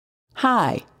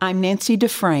Hi, I'm Nancy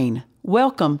Dufresne.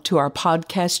 Welcome to our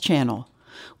podcast channel.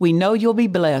 We know you'll be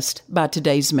blessed by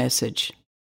today's message.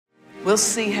 We'll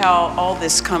see how all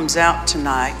this comes out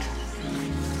tonight.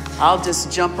 I'll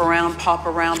just jump around, pop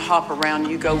around, hop around.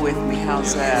 You go with me.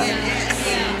 How's that?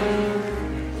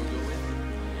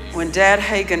 When Dad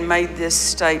Hagin made this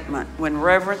statement, when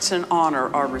reverence and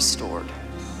honor are restored.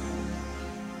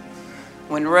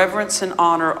 When reverence and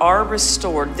honor are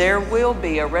restored, there will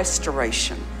be a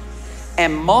restoration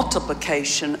and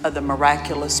multiplication of the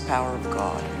miraculous power of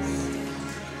God.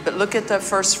 But look at that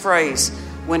first phrase,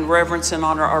 when reverence and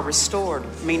honor are restored,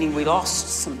 meaning we lost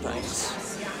some things.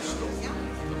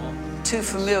 Too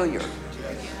familiar.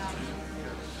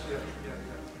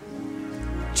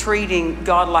 Treating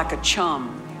God like a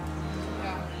chum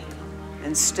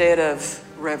instead of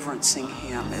reverencing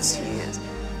Him as He is.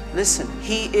 Listen,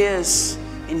 He is,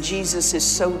 and Jesus is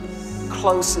so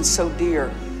close and so dear,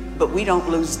 but we don't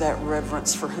lose that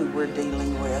reverence for who we're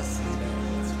dealing with.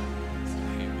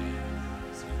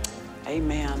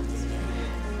 Amen.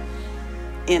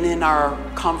 And in our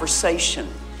conversation,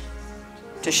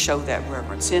 to show that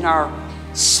reverence. In our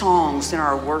songs, in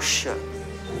our worship,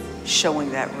 showing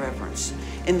that reverence.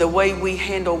 In the way we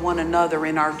handle one another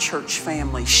in our church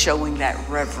family, showing that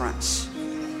reverence.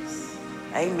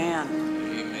 Amen.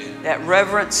 That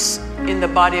reverence in the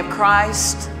body of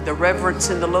Christ, the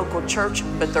reverence in the local church,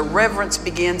 but the reverence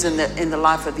begins in the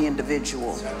life of the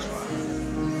individual.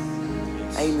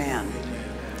 Amen.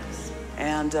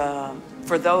 And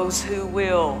for those who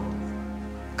will,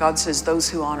 God says, those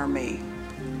who honor me,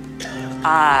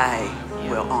 I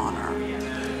will honor.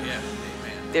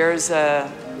 There's a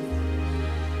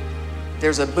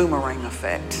boomerang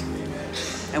effect.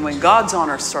 And when God's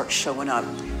honor starts showing up,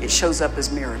 it shows up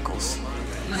as miracles.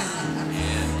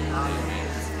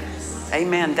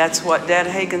 Amen. That's what Dad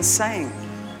Hagin's saying.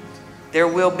 There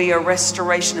will be a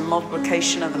restoration and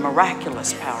multiplication of the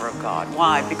miraculous power of God.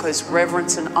 Why? Because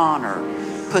reverence and honor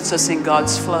puts us in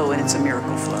God's flow, and it's a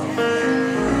miracle flow.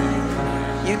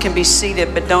 You can be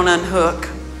seated, but don't unhook.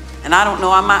 And I don't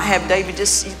know, I might have David,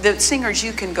 just the singers,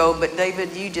 you can go, but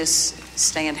David, you just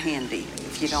stand handy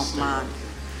if you don't mind.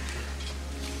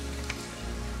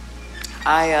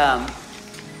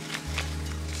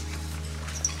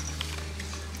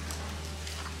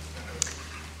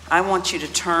 I want you to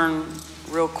turn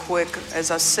real quick. As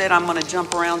I said, I'm going to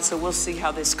jump around, so we'll see how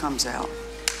this comes out.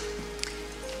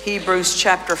 Hebrews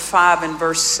chapter 5 and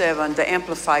verse 7, the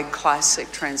Amplified Classic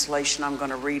translation I'm going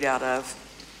to read out of.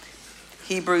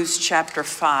 Hebrews chapter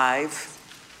 5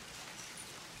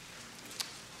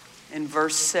 and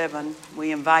verse 7.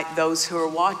 We invite those who are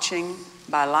watching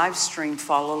by live stream,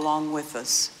 follow along with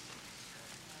us.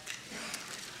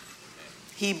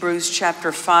 Hebrews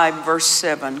chapter 5 verse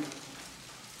 7.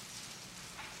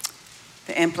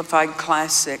 The Amplified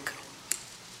Classic.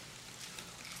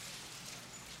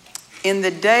 In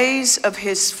the days of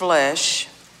his flesh,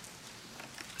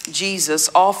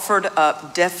 Jesus offered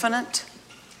up definite,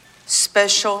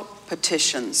 special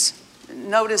petitions.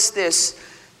 Notice this,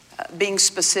 being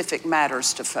specific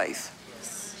matters to faith.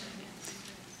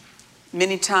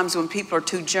 Many times when people are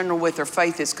too general with their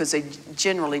faith, it's because they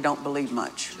generally don't believe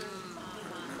much.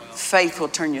 Faith will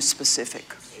turn you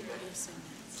specific.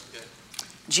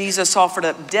 Jesus offered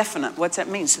up definite. What's that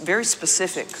mean? It's very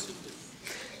specific.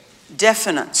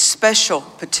 Definite, special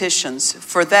petitions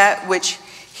for that which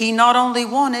he not only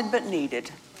wanted but needed.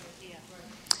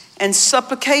 And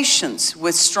supplications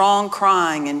with strong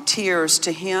crying and tears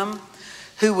to him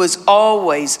who was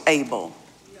always able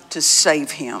to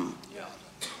save him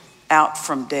out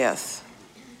from death.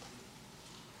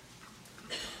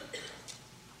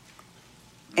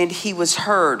 And he was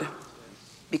heard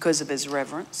because of his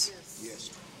reverence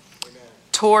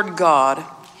toward God,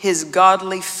 his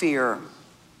godly fear,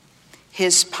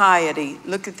 his piety.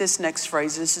 Look at this next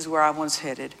phrase. This is where I was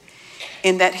headed.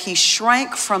 In that he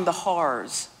shrank from the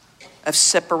horrors of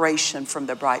separation from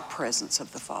the bright presence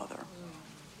of the Father.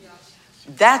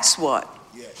 That's what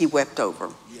he wept over.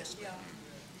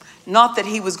 Not that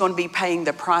he was going to be paying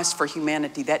the price for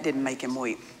humanity. That didn't make him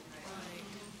weep.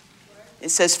 It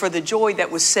says, for the joy that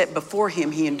was set before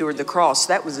him, he endured the cross.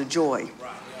 That was a joy.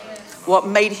 What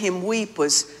made him weep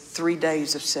was 3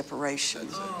 days of separation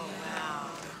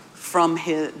from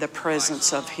the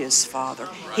presence of his Father.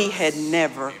 He had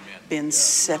never been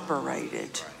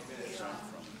separated.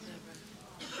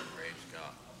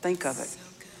 Think of it.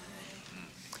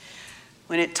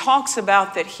 When it talks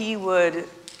about that he would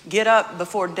get up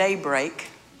before daybreak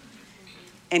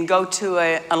and go to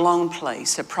a lone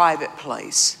place, a private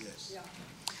place.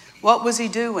 What was he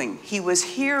doing? He was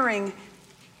hearing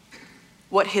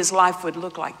what his life would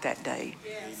look like that day.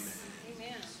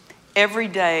 Every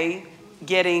day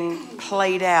getting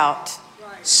played out,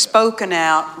 spoken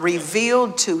out,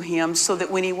 revealed to him, so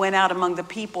that when he went out among the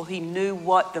people, he knew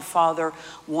what the Father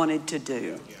wanted to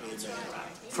do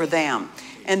for them.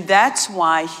 And that's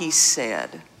why he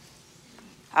said,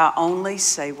 I only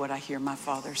say what I hear my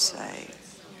Father say.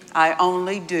 I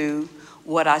only do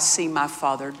what I see my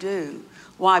Father do.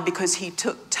 Why? Because he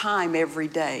took time every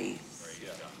day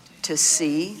to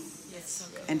see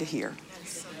and to hear.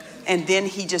 And then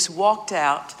he just walked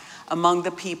out among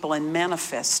the people and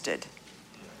manifested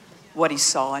what he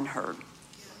saw and heard.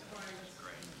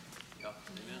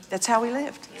 That's how he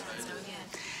lived.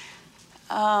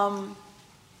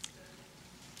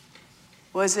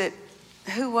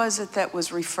 Who was it that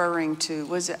was referring to?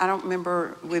 Was it? I don't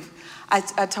remember. I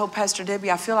told Pastor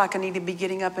Debbie, I feel like I need to be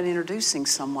getting up and introducing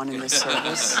someone in this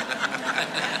service.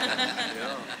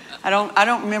 I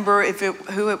don't remember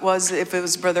who it was. If it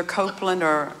was Brother Copeland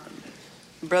or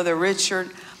Brother Richard,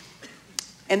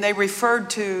 and they referred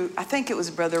to. I think it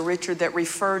was Brother Richard that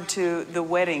referred to the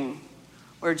wedding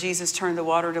where Jesus turned the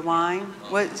water to wine.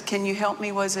 What? Can you help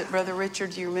me? Was it Brother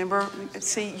Richard? Do you remember?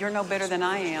 See, you're no better than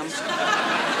I am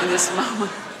in this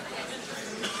moment.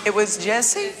 It was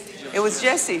Jesse? It was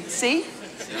Jesse. See?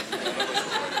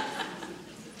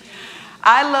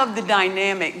 I love the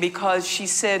dynamic because she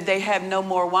said they have no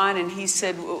more wine, and he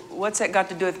said, what's that got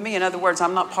to do with me? In other words,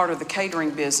 I'm not part of the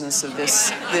catering business of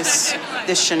this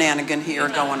shenanigan here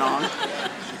going on.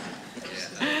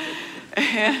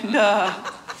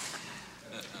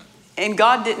 And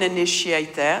God didn't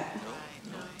initiate that.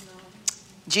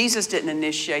 Jesus didn't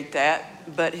initiate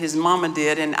that, but his mama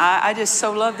did. And I just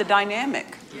so love the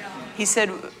dynamic. He said,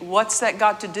 what's that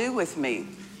got to do with me?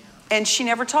 And she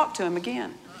never talked to him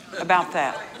again about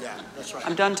that.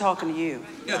 I'm done talking to you.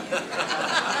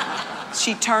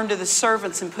 She turned to the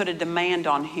servants and put a demand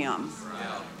on him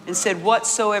and said,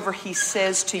 whatsoever he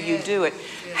says to you, do it.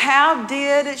 How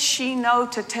did she know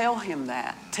to tell him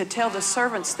that? To tell the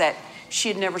servants that she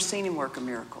had never seen him work a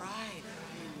miracle?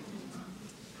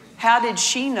 How did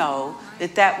she know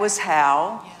that that was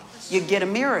how you get a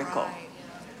miracle?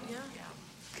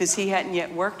 Because he hadn't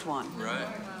yet worked one.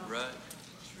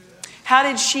 How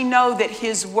did she know that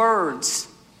his words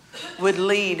would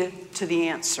lead to the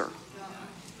answer?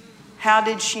 How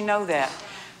did she know that?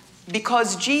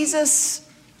 Because Jesus,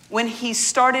 when he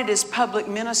started his public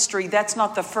ministry, that's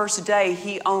not the first day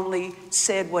he only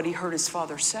said what he heard his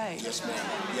Father say. Yes, ma'am.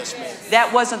 Yes, ma'am.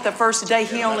 That wasn't the first day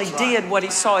he only did what he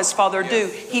saw his Father do.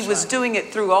 He was doing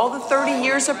it through all the 30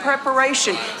 years of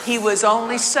preparation. He was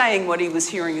only saying what he was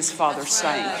hearing his Father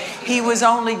saying. He was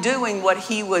only doing what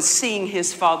he was seeing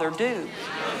his Father do.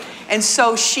 And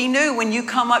so she knew, when you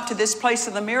come up to this place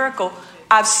of the miracle,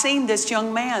 I've seen this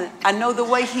young man. I know the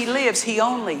way he lives. He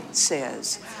only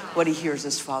says what he hears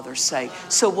his Father say.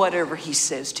 So whatever he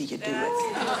says to you, do it.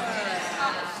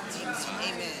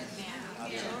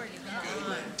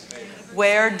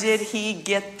 Where did he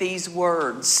get these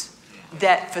words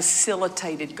that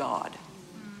facilitated God?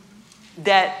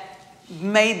 That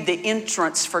made the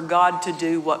entrance for God to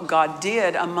do what God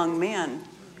did among men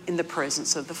in the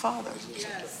presence of the Father.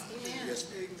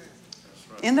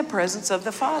 In the presence of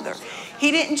the Father.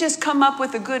 He didn't just come up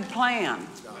with a good plan.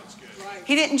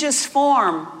 He didn't just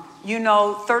form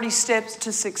 30 steps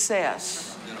to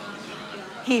success.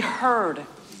 He heard.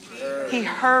 He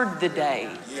heard the day.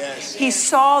 He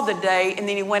saw the day, and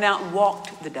then he went out and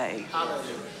walked the day.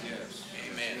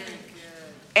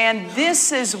 And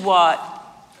this is what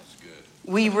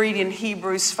we read in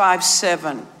Hebrews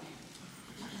 5:7,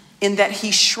 in that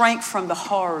he shrank from the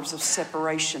horrors of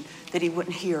separation, that he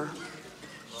wouldn't hear,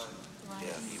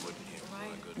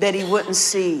 that he wouldn't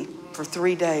see for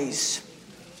 3 days.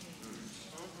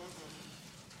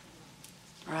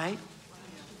 Right?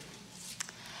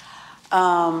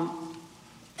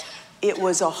 It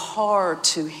was a horror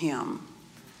to him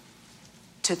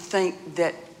to think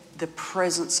that the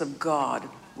presence of God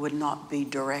would not be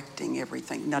directing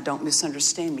everything. Now, don't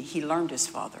misunderstand me. He learned his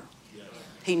Father.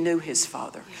 He knew his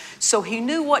Father. So he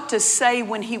knew what to say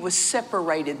when he was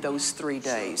separated those 3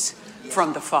 days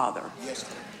from the Father.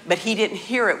 But he didn't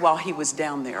hear it while he was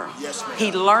down there.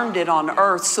 He learned it on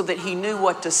earth so that he knew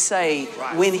what to say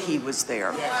when he was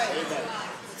there.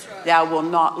 Thou will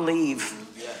not leave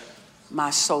my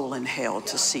soul in hell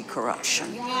to see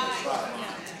corruption.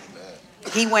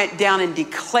 He went down and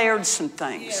declared some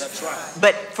things.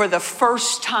 But for the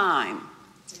first time,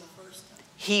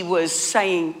 he was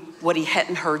saying what he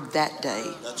hadn't heard that day.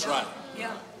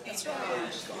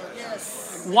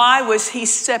 Why was he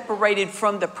separated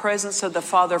from the presence of the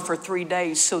Father for 3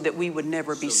 days? So that we would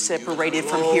never be separated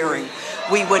from hearing.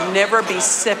 We would never be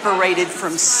separated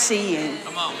from seeing.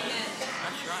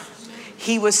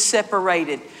 He was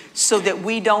separated so that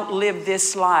we don't live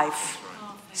this life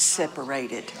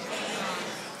separated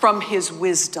from his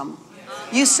wisdom.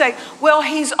 You say, well,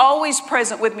 he's always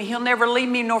present with me. He'll never leave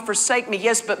me nor forsake me.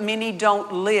 Yes, but many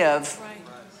don't live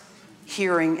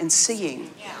hearing and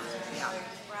seeing.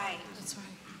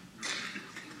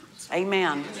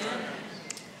 Amen.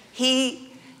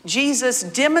 Jesus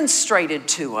demonstrated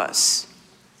to us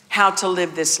how to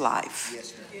live this life.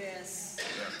 Yes.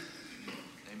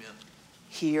 Amen.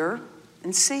 Hear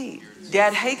and see.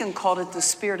 Dad Hagin called it the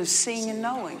spirit of seeing and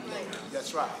knowing.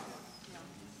 That's right.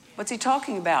 What's he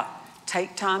talking about?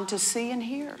 Take time to see and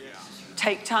hear.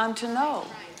 Take time to know.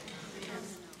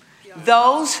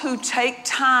 Those who take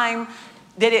time,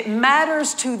 that it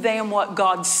matters to them what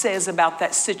God says about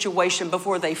that situation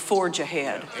before they forge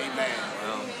ahead. Amen.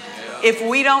 If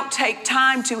we don't take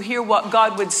time to hear what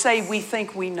God would say, we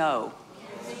think we know.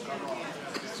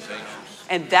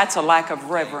 And that's a lack of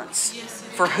reverence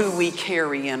for who we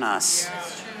carry in us.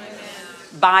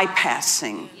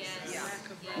 Bypassing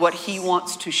what he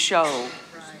wants to show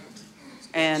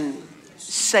and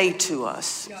say to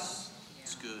us.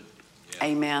 It's good.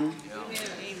 Amen.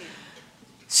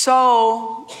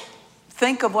 So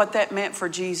think of what that meant for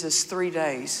Jesus 3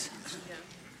 days.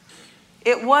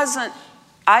 It wasn't,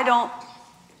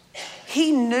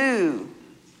 he knew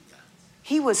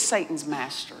he was Satan's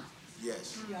master.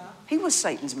 Yes. He was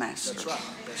Satan's master. That's right.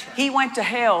 That's right. He went to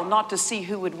hell not to see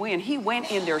who would win. He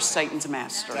went in there Satan's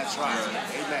master. That's right.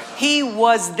 Amen. He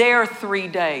was there 3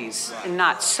 days and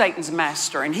not Satan's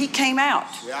master. And he came out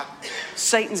Yeah.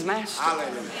 Satan's master.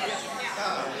 Hallelujah.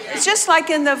 It's just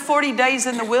like in the 40 days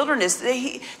in the wilderness.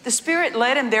 The Spirit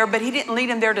led him there, but he didn't lead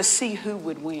him there to see who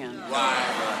would win.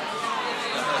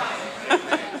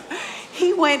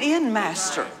 He went in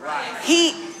master.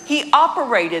 He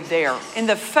operated there in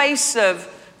the face of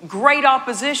great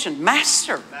opposition.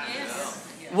 Master.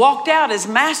 Walked out as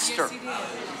master.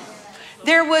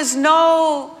 There was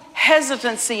no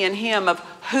hesitancy in him of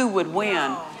who would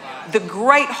win. The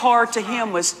great heart to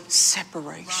him was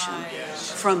separation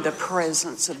from the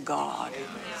presence of God.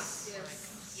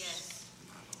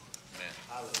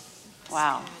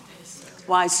 Wow.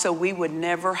 Why? So we would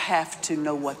never have to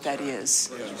know what that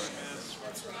is.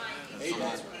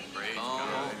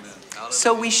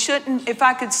 So we shouldn't, if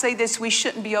I could say this, we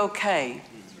shouldn't be okay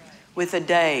with a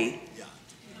day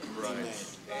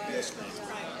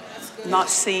not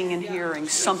seeing and hearing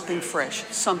something fresh,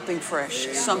 something fresh,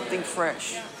 something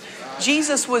fresh.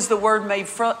 Jesus was the Word made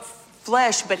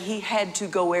flesh, but he had to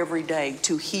go every day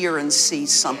to hear and see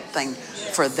something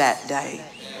for that day.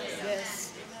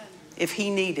 If he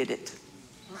needed it,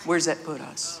 where's that put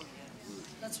us?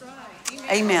 That's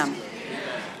right. Amen.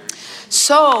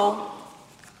 So,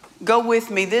 go with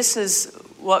me. This is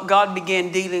what God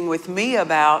began dealing with me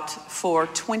about for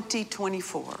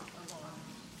 2024.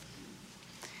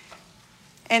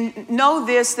 And know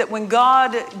this, that when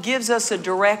God gives us a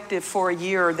directive for a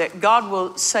year, that God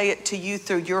will say it to you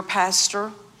through your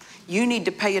pastor. You need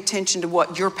to pay attention to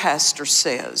what your pastor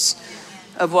says,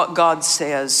 of what God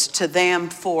says to them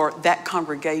for that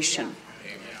congregation.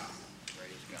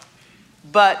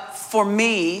 But for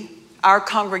me, our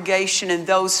congregation and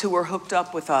those who are hooked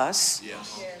up with us,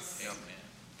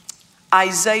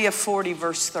 Isaiah 40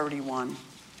 verse 31.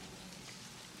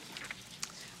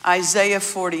 Isaiah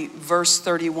 40 verse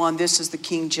 31. This is the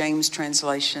King James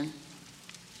translation.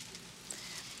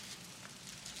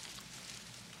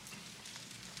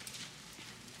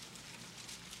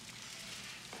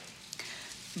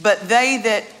 But they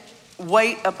that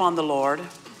wait upon the Lord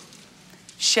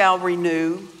shall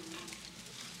renew.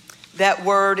 That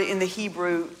word in the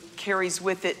Hebrew carries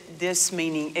with it this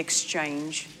meaning,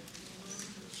 exchange.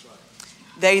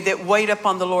 They that wait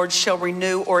upon the Lord shall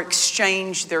renew or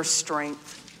exchange their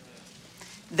strength.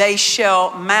 They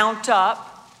shall mount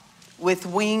up with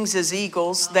wings as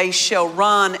eagles. They shall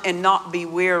run and not be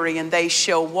weary, and they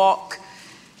shall walk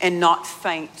and not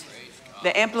faint.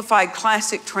 The Amplified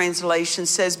Classic Translation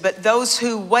says, but those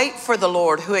who wait for the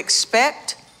Lord, who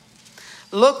expect,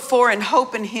 look for and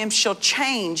hope in him, shall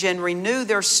change and renew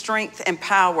their strength and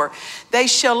power. They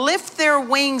shall lift their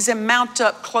wings and mount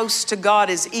up close to God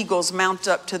as eagles mount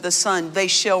up to the sun. They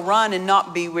shall run and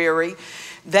not be weary.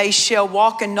 They shall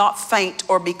walk and not faint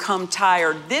or become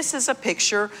tired. This is a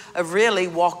picture of really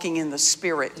walking in the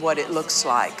Spirit, what it looks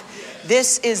like.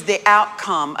 This is the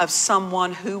outcome of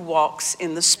someone who walks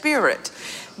in the Spirit.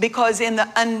 Because in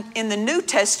the New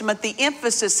Testament, the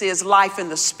emphasis is life in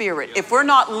the Spirit. If we're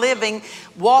not living,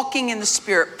 walking in the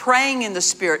Spirit, praying in the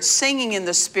Spirit, singing in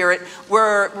the Spirit,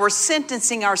 we're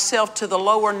sentencing ourselves to the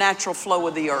lower natural flow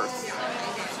of the earth.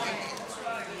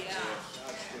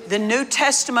 The New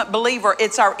Testament believer,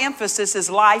 it's our emphasis is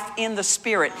life in the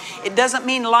Spirit. It doesn't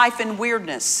mean life in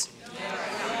weirdness.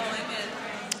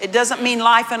 It doesn't mean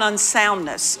life in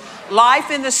unsoundness.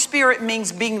 Life in the Spirit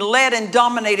means being led and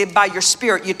dominated by your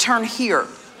Spirit. You turn here.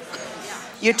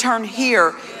 You turn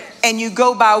here and you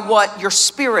go by what your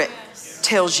Spirit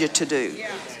tells you to do.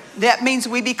 That means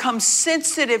we become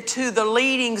sensitive to the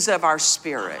leadings of our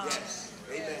Spirit.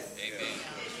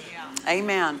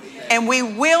 Amen. And we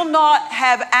will not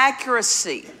have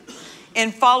accuracy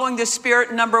in following the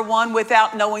Spirit, number one,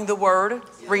 without knowing the Word,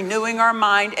 renewing our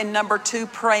mind, and number two,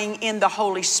 praying in the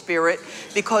Holy Spirit,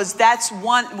 because that's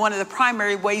one of the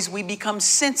primary ways we become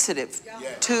sensitive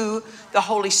to the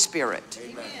Holy Spirit.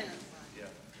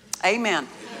 Amen.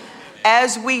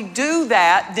 As we do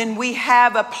that, then we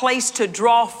have a place to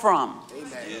draw from.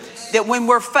 That when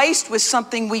we're faced with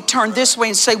something, we turn this way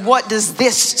and say, what does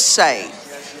this say?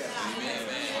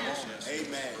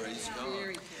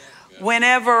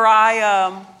 Whenever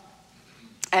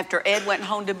after Ed went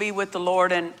home to be with the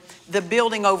Lord, and the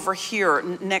building over here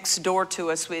next door to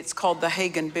us, it's called the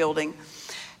Hagen building.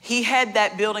 He had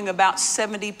that building about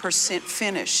 70%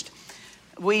 finished.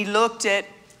 We looked at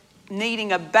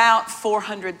needing about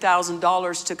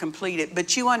 $400,000 to complete it.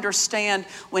 But you understand,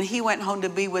 when he went home to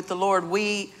be with the Lord,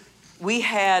 we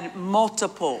had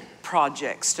multiple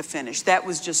projects to finish. That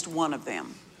was just one of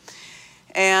them.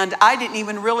 And I didn't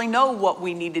even really know what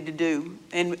we needed to do.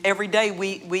 And every day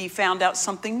we found out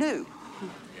something new.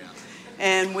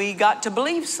 And we got to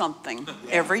believe something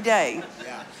every day.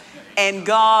 And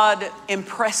God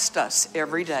impressed us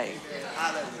every day.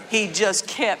 He just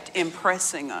kept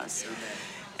impressing us.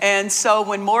 And so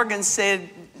when Morgan said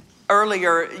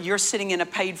earlier, you're sitting in a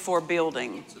paid-for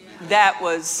building, that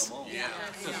was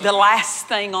the last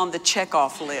thing on the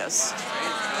checkoff list.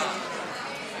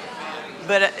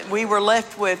 But we were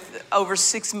left with over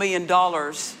 $6 million,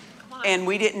 and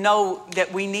we didn't know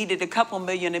that we needed a couple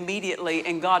million immediately,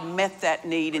 and God met that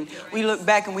need. And we look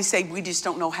back and we say, we just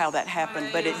don't know how that happened,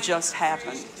 but it just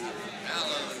happened.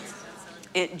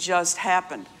 It just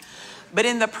happened. But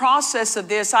in the process of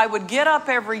this, I would get up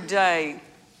every day,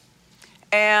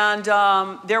 and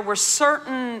there were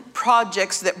certain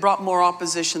projects that brought more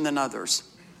opposition than others.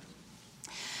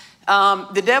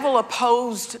 The devil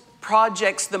opposed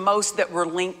projects the most that were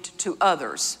linked to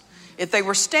others. If they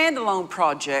were standalone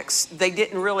projects, they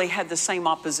didn't really have the same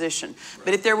opposition.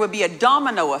 But if there would be a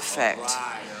domino effect,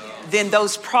 then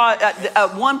those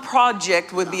one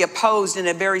project would be opposed in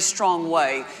a very strong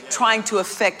way, trying to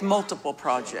affect multiple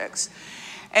projects.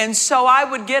 And so I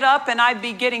would get up and I'd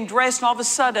be getting dressed, and all of a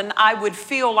sudden I would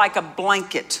feel like a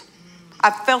blanket.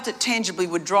 I felt it tangibly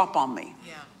would drop on me.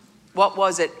 Yeah. What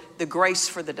was it? The grace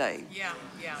for the day. Yeah.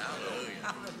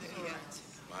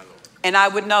 And I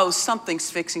would know something's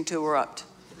fixing to erupt,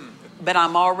 but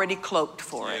I'm already cloaked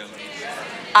for it.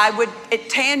 I would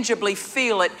tangibly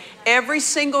feel it every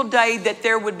single day that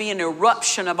there would be an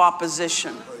eruption of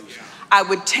opposition. I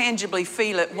would tangibly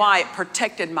feel it. Why? It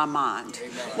protected my mind.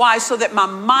 Why? So that my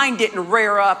mind didn't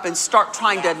rear up and start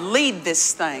trying to lead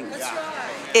this thing.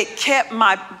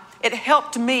 It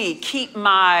helped me keep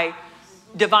my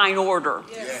divine order.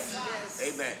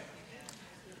 Amen.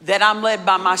 That I'm led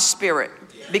by my Spirit.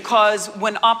 Because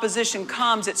when opposition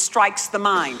comes, it strikes the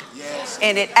mind.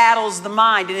 And it addles the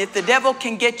mind. And if the devil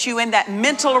can get you in that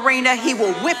mental arena, he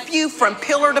will whip you from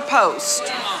pillar to post.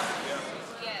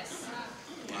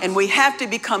 And we have to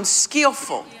become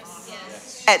skillful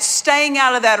at staying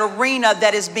out of that arena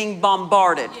that is being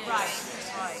bombarded.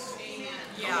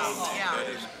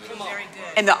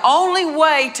 And the only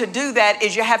way to do that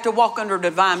is you have to walk under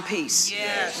divine peace.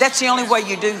 That's the only way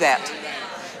you do that.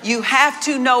 You have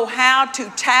to know how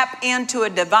to tap into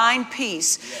a divine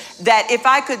peace that, if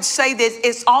I could say this,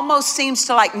 it almost seems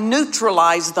to like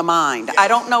neutralize the mind. I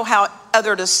don't know how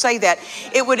other to say that.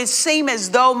 It would seem as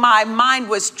though my mind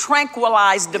was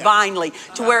tranquilized divinely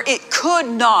to where it could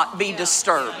not be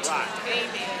disturbed.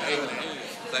 Amen.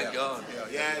 Thank God.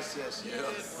 Yes.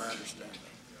 I understand.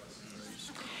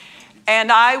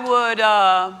 And I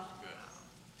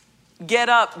would get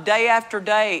up day after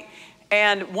day.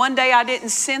 And one day I didn't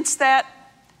sense that.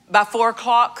 By 4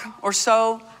 o'clock or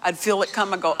so, I'd feel it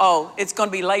come and go, oh, it's going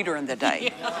to be later in the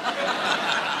day.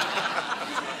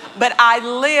 But I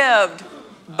lived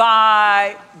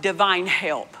by divine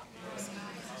help.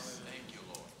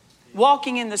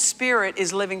 Walking in the Spirit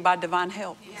is living by divine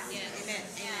help.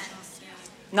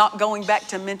 not going back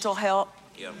to mental help,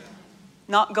 Yep.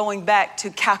 not going back to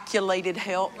calculated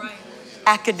help,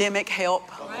 academic help.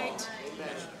 Right.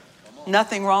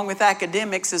 Nothing wrong with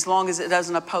academics as long as it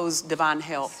doesn't oppose divine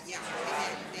help.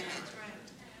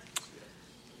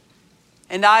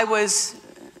 And I was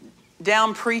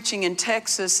down preaching in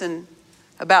Texas, and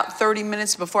about 30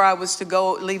 minutes before I was to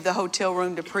go leave the hotel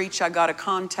room to preach, I got a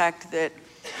contact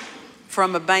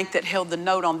from a bank that held the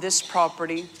note on this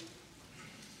property.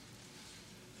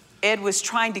 Ed was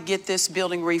trying to get this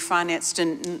building refinanced,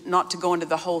 and not to go into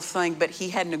the whole thing, but he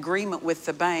had an agreement with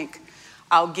the bank.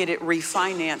 I'll get it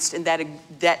refinanced, and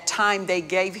that time they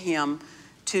gave him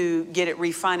to get it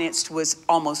refinanced was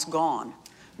almost gone.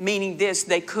 Meaning this,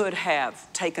 they could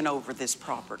have taken over this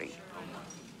property.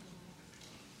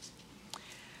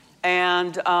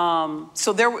 And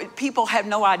so people had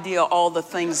no idea all the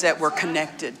things that were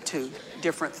connected to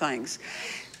different things.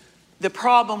 The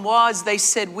problem was they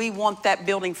said, we want that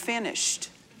building finished.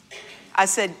 I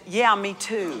said, yeah, me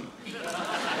too.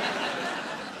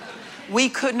 We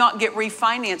could not get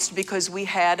refinanced because we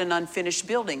had an unfinished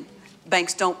building.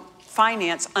 Banks don't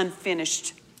finance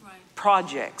unfinished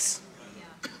projects.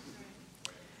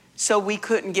 So we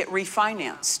couldn't get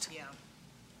refinanced.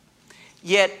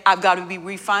 Yet I've got to be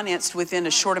refinanced within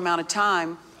a short amount of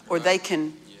time or they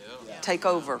can take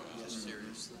over.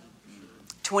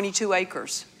 22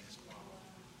 acres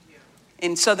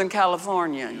in Southern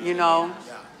California,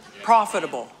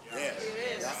 profitable.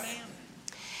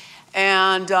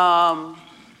 And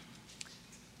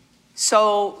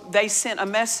so they sent a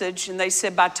message and they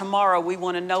said, by tomorrow we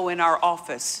want to know in our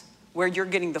office where you're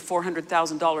getting the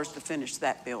 $400,000 to finish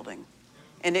that building.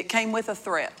 And it came with a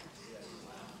threat.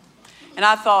 And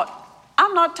I thought,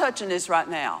 I'm not touching this right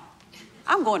now.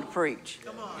 I'm going to preach.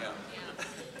 Come on.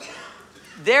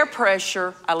 Their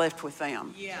pressure, I left with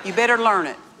them. You better learn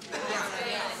it.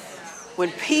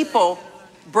 When people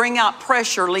bring out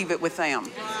pressure, leave it with them.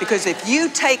 Because if you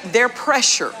take their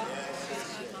pressure,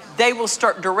 they will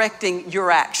start directing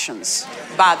your actions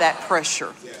by that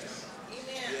pressure.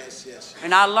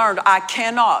 And I learned I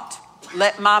cannot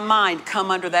let my mind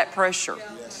come under that pressure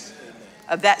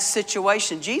of that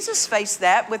situation. Jesus faced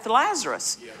that with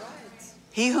Lazarus.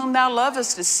 He whom thou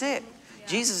lovest is sick.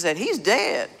 Jesus said, he's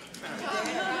dead.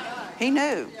 He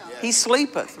knew. He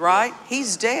sleepeth, right?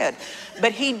 He's dead.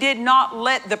 But he did not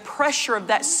let the pressure of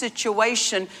that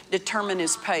situation determine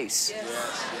his pace.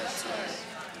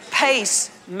 Pace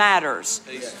matters.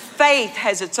 Faith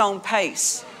has its own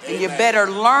pace. And you better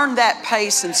learn that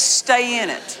pace and stay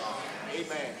in it.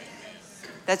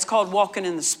 That's called walking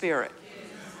in the Spirit.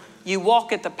 You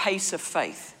walk at the pace of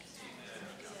faith.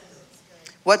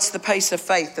 What's the pace of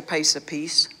faith? The pace of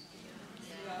peace.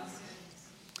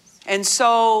 And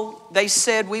so they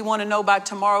said, we want to know by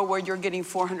tomorrow where you're getting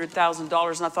 $400,000. And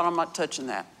I thought, I'm not touching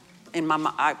that. In my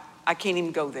mind, I can't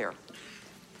even go there.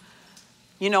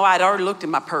 I'd already looked in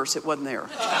my purse. It wasn't there.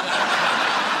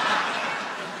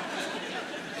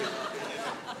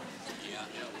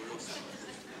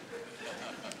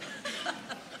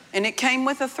 And it came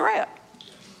with a threat.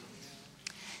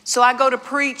 So I go to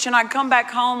preach and I come back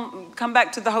home, come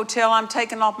back to the hotel. I'm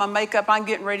taking off my makeup. I'm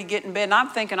getting ready to get in bed. And I'm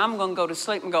thinking I'm going to go to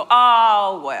sleep and go,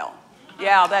 oh, well,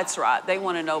 yeah, that's right. They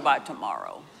want to know by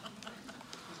tomorrow.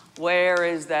 Where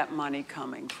is that money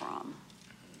coming from?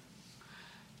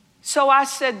 So I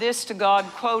said this to God,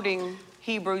 quoting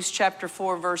Hebrews chapter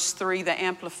 4, verse 3, the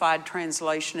Amplified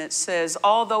Translation. It says,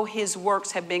 although his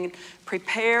works have been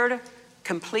prepared,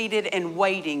 completed, and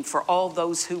waiting for all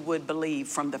those who would believe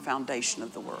from the foundation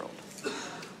of the world.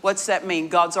 What's that mean?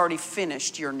 God's already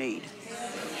finished your need.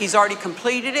 He's already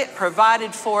completed it,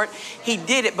 provided for it. He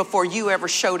did it before you ever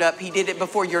showed up. He did it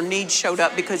before your needs showed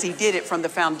up because he did it from the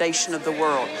foundation of the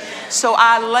world. So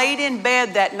I laid in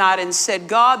bed that night and said,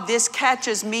 God, this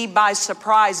catches me by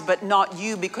surprise, but not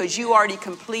you, because you already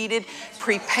completed,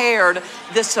 prepared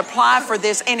the supply for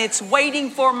this, and it's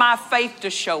waiting for my faith to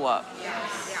show up.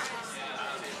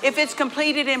 If it's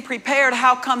completed and prepared,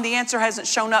 how come the answer hasn't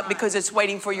shown up? Because it's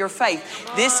waiting for your faith.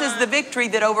 This is the victory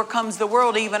that overcomes the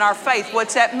world, even our faith.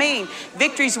 What's that mean?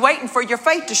 Victory's waiting for your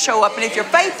faith to show up. And if your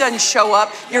faith doesn't show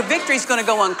up, your victory's going to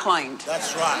go unclaimed.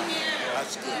 That's right.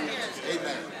 That's good.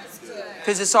 Amen.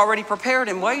 Because it's already prepared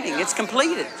and waiting. It's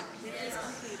completed.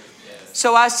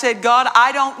 So I said, God,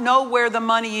 I don't know where the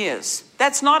money is.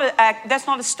 That's not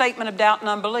a statement of doubt and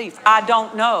unbelief. I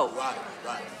don't know. Right,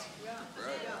 right.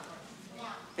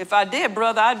 If I did,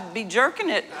 brother, I'd be jerking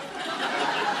it.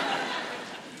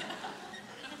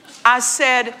 I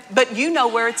said, but you know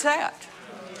where it's at.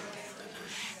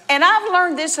 And I've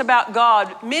learned this about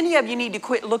God. Many of you need to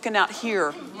quit looking out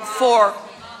here for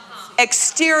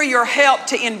exterior help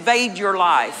to invade your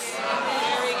life.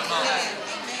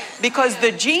 Because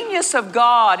the genius of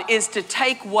God is to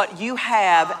take what you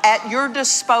have at your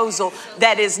disposal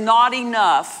that is not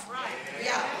enough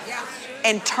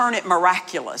and turn it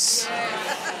miraculous.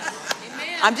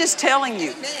 I'm just telling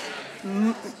you,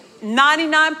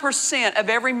 99% of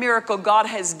every miracle God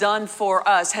has done for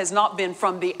us has not been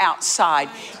from the outside.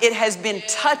 It has been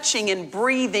touching and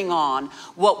breathing on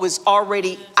what was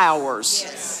already ours.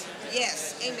 Yes.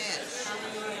 Yes.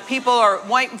 Amen. People are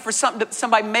waiting for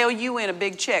somebody mail you in a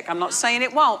big check. I'm not saying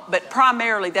it won't, but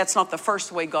primarily that's not the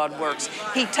first way God works.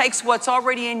 He takes what's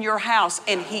already in your house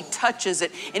and He touches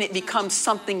it, and it becomes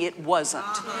something it wasn't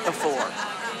before.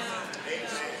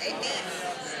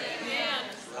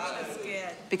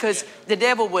 Because the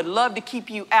devil would love to keep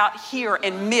you out here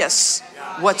and miss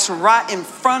what's right in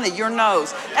front of your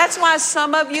nose. That's why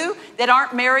some of you that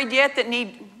aren't married yet, that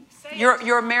need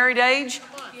your married age,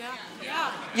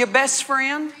 your best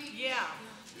friend,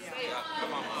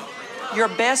 your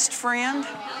best friend.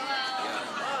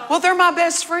 Well, they're my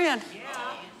best friend.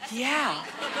 Yeah.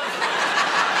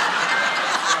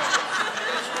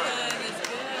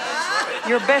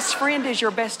 Your best friend is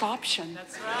your best option.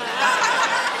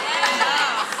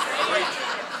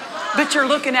 But you're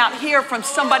looking out here from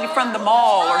somebody from the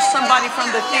mall or somebody from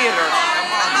the theater.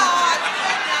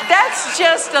 That's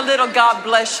just a little God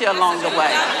bless you along the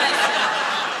way.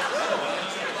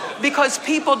 Because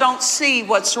people don't see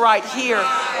what's right here.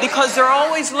 Because they're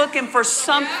always looking for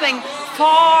something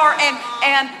far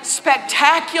and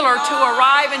spectacular to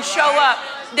arrive and show up.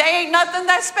 There ain't nothing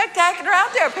that spectacular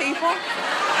out there, people.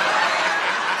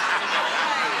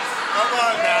 Come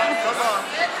on now. Come on.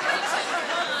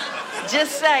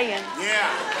 Just saying. Yeah.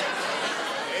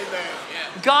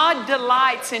 Amen. God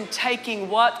delights in taking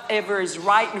whatever is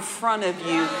right in front of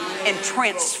you and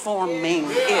transforming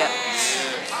it.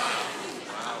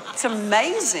 It's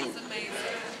amazing.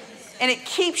 And it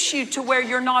keeps you to where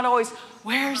you're not always,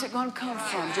 where is it going to come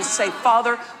from? Just say,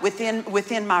 Father,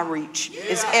 within my reach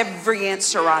is every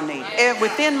answer I need.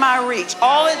 Within my reach.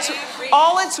 All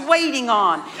it's waiting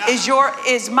on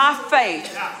is my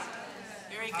faith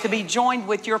to be joined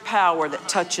with your power that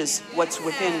touches what's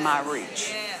within my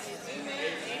reach.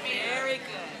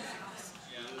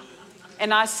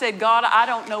 And I said, God, I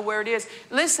don't know where it is.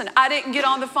 Listen, I didn't get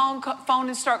on the phone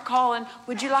and start calling,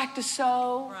 would you like to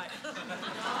sow? Right.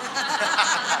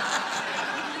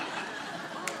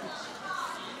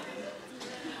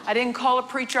 I didn't call a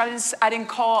preacher. I didn't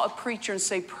call a preacher and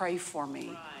say, pray for me.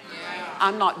 Right.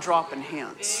 I'm not dropping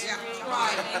hints. Yeah.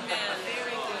 Right.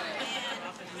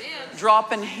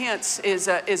 Dropping hints is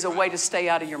a way to stay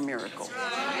out of your miracle.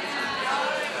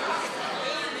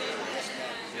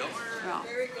 No.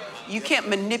 You can't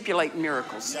manipulate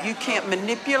miracles. You can't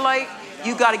manipulate.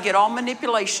 You got to get all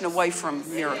manipulation away from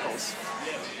miracles.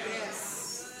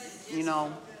 You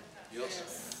know.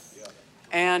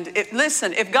 And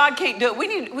listen, if God can't do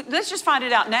it, let's just find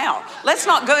it out now. Let's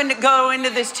not go into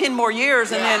this 10 more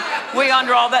years and then we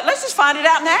under all that. Let's just find it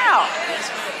out now.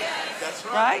 That's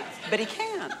right? But He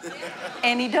can.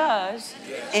 And He does.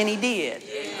 And He did.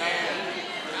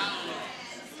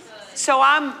 So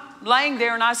I'm laying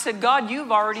there and I said, God,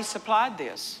 you've already supplied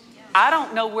this. I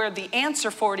don't know where the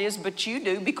answer for it is, but you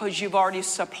do, because you've already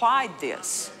supplied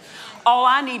this. All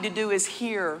I need to do is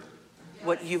hear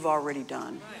what you've already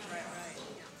done.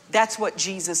 That's what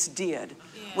Jesus did.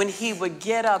 When He would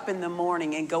get up in the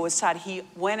morning and go aside, He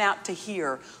went out to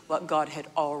hear what God had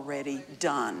already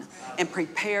done and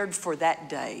prepared for that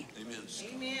day.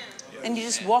 Amen. And He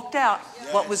just walked out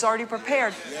what was already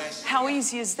prepared. How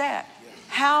easy is that?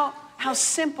 How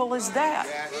simple is that?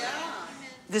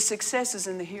 The success is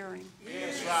in the hearing.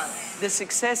 The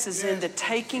success is in the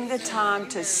taking the time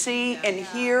to see and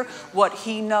hear what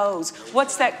He knows.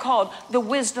 What's that called? The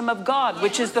wisdom of God,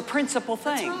 which is the principal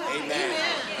thing. Amen.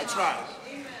 That's right.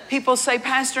 People say,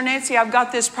 Pastor Nancy, I've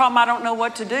got this problem. I don't know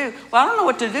what to do. Well, I don't know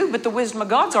what to do, but the wisdom of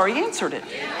God's already answered it.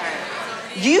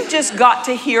 You've just got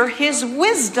to hear His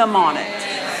wisdom on it.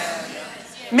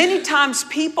 Many times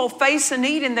people face a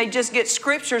need and they just get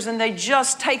scriptures and they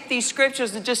just take these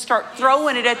scriptures and just start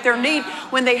throwing it at their need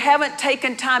when they haven't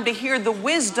taken time to hear the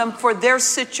wisdom for their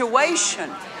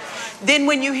situation. Then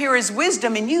when you hear His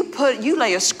wisdom and you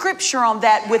lay a scripture on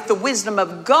that with the wisdom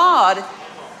of God,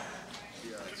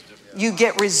 you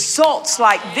get results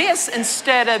like this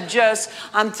instead of just,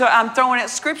 I'm throwing at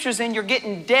scriptures and you're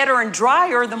getting deader and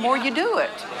drier the more you do it.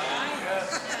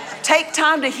 Take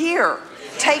time to hear.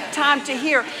 Take time to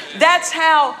hear. That's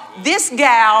how this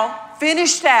gal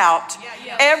finished out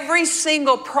every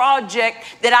single project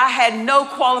that I had no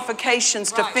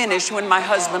qualifications to finish when my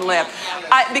husband left.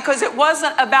 Because it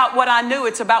wasn't about what I knew,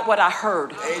 it's about what I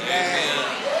heard.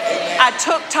 Amen. I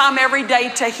took time every day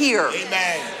to hear.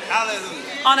 Amen.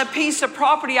 Hallelujah. On a piece of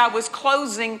property, I was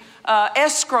closing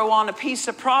escrow on a piece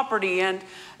of property, and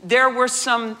there were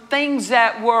some things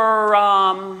that were,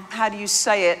 how do you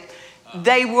say it?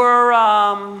 They were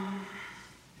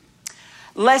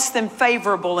less than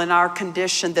favorable in our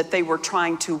condition that they were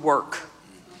trying to work.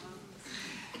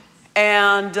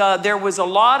 And there was a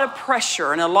lot of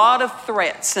pressure and a lot of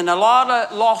threats and a lot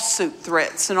of lawsuit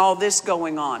threats and all this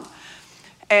going on.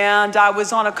 And I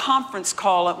was on a conference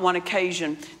call at one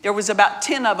occasion. There was about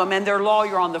 10 of them and their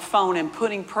lawyer on the phone and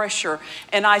putting pressure.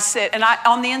 And I said,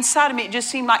 on the inside of me, it just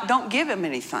seemed like, don't give him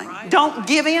anything. Right. Don't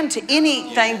give in to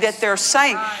anything that they're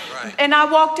saying. Right. And I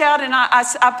walked out and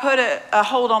I put a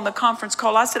hold on the conference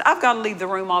call. I said, I've got to leave the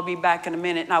room. I'll be back in a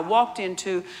minute. And I walked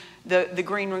into the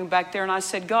green room back there and I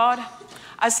said, God,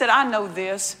 I know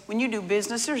this. When you do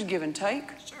business, there's give and take.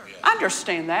 I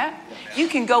understand that. You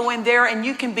can go in there and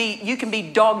you can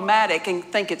be dogmatic and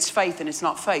think it's faith and it's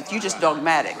not faith. You're just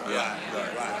dogmatic.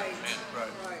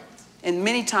 And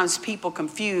many times people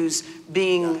confuse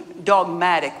being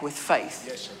dogmatic with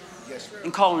faith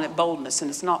and calling it boldness,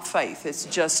 and it's not faith. It's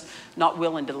just not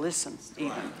willing to listen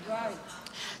even.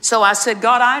 So I said,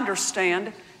 God, I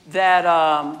understand that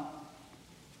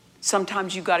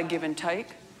sometimes you got to give and take.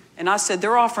 And I said,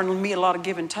 they're offering me a lot of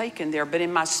give and take in there, but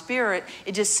in my spirit,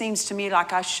 it just seems to me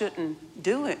like I shouldn't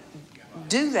do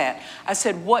that. I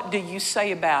said, what do you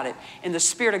say about it? And the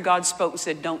Spirit of God spoke and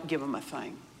said, don't give them a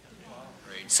thing.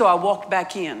 So I walked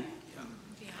back in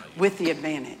with the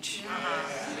advantage.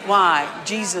 Why?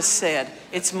 Jesus said,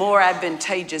 it's more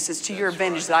advantageous. It's to your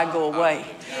advantage that I go away.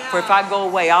 For if I go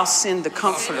away, I'll send the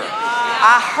Comforter.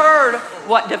 I heard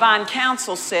what divine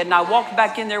counsel said, and I walked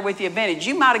back in there with the advantage.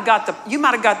 You might have got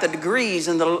the degrees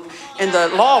and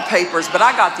the law papers, but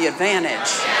I got the advantage.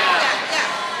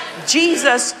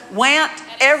 Jesus went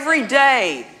every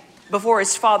day before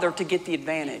his Father to get the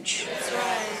advantage.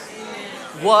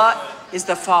 What is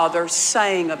the Father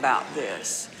saying about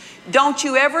this? Don't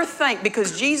you ever think,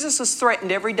 because Jesus was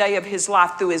threatened every day of his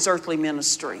life through his earthly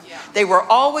ministry. They were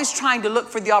always trying to look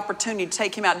for the opportunity to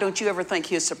take him out. Don't you ever think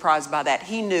he was surprised by that?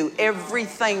 He knew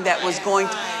everything that was going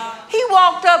to. He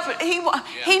walked up, he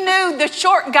knew the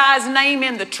short guy's name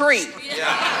in the tree. That's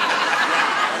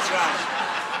right.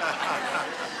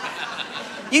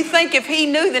 You think if he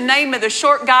knew the name of the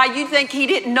short guy, you think he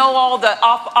didn't know all the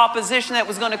opposition that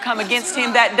was going to come against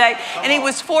him that day? And he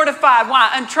was fortified.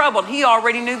 Why? Untroubled. He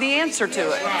already knew the answer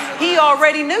to it. He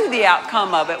already knew the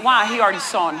outcome of it. Why? He already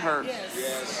saw and heard.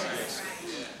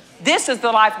 This is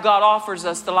the life God offers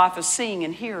us, the life of seeing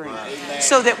and hearing.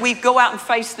 So that we go out and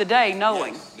face the day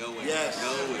knowing.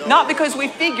 Not because we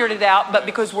figured it out, but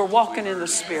because we're walking in the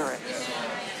Spirit.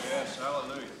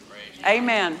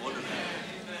 Amen.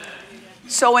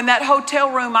 So in that hotel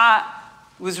room, I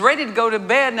was ready to go to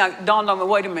bed, and it dawned on me,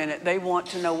 wait a minute, they want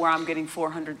to know where I'm getting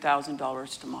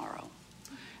 $400,000 tomorrow.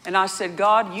 And I said,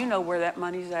 God, you know where that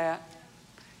money's at.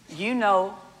 You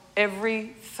know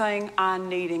everything I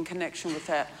need in connection with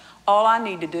that. All I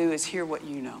need to do is hear what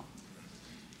you know.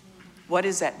 What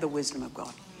is that? The wisdom of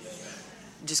God.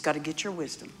 You just got to get your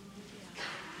wisdom.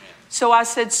 So I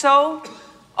said, so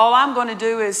all I'm going to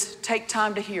do is take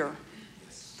time to hear.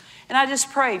 And I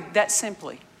just prayed that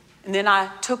simply. And then I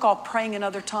took off praying in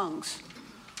other tongues.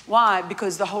 Why?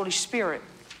 Because the Holy Spirit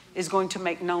is going to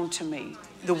make known to me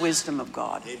the wisdom of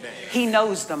God. Amen. He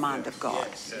knows the mind of God.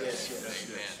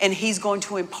 And he's going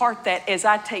to impart that as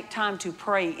I take time to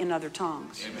pray in other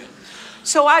tongues. Amen.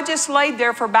 So I just laid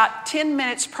there for about 10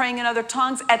 minutes praying in other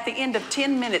tongues. At the end of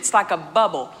 10 minutes, like a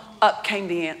bubble, up came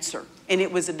the answer. And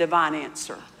it was a divine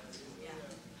answer.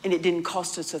 And it didn't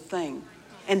cost us a thing.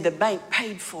 And the bank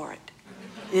paid for it.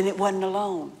 And it wasn't a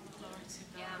loan.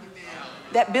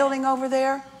 That building over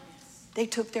there, they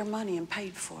took their money and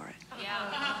paid for it.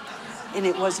 And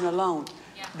it wasn't a loan.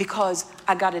 Because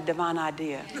I got a divine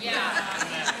idea.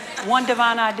 One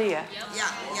divine idea.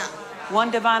 One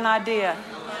divine idea.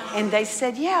 And they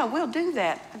said, yeah, we'll do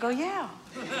that. I go, yeah.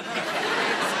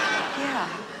 Yeah.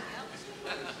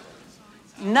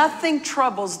 Nothing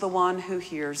troubles the one who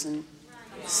hears and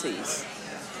sees.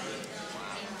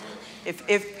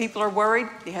 If people are worried,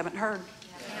 they haven't heard.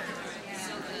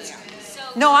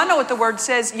 No, I know what the word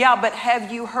says. Yeah, but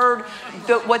have you heard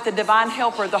what the divine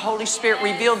helper, the Holy Spirit,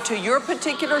 revealed to your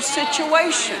particular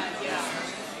situation?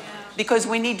 Because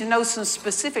we need to know some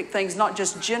specific things, not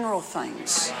just general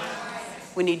things.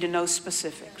 We need to know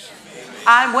specifics.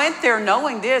 I went there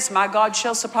knowing this, my God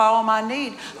shall supply all my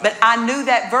need. But I knew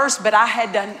that verse, but I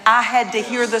had to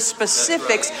hear the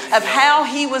specifics of how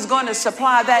he was going to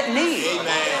supply that need.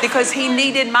 Because he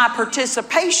needed my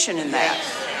participation in that.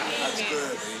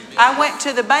 I went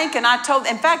to the bank and I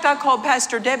called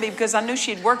Pastor Debbie because I knew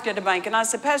she'd worked at a bank. And I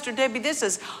said, Pastor Debbie, this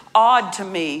is odd to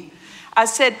me. I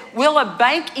said, will a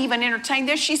bank even entertain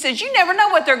this? She says, you never know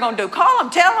what they're going to do. Call them,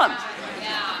 tell them.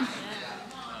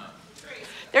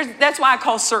 That's why I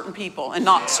call certain people and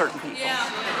not certain people.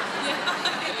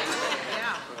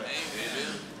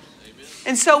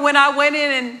 And so when I went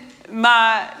in and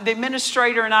the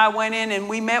administrator and I went in and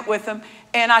we met with them,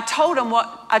 and I told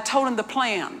them the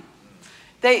plan.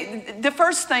 The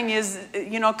first thing is,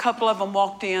 a couple of them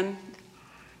walked in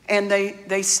and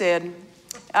they said,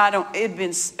 it'd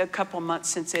been a couple of months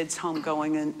since Ed's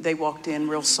homegoing, and they walked in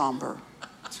real somber.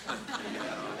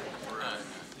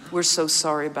 We're so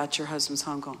sorry about your husband's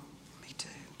homegoing. Me too.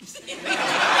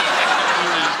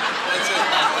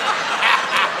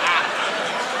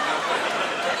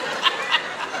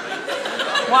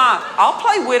 Why? I'll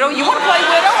play widow. You want to play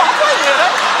widow? I'll play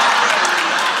widow.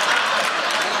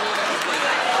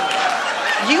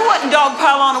 You wouldn't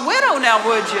dogpile on a widow now,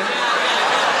 would you?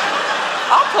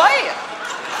 I'll play it.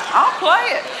 I'll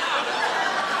play it.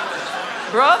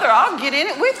 Brother, I'll get in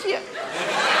it with you.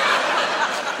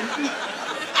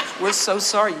 We're so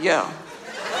sorry. Yeah.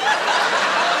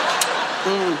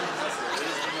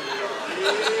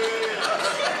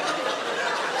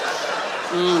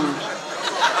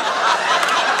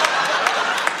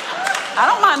 I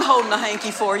don't mind holding a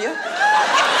hanky for you.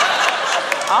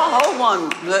 I'll hold one.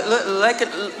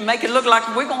 Make it look like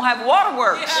we're going to have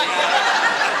waterworks.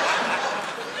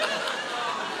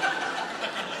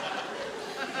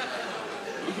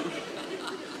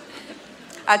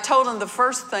 I told them the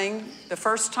first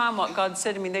time what God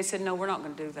said to me, they said, no, we're not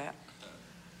going to do that.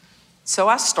 So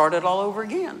I started all over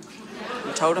again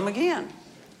and told them again.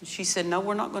 And she said, no,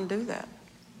 we're not going to do that.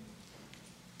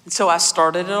 And so I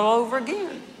started it all over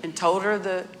again and told her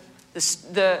the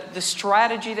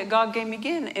strategy that God gave me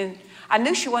again. And I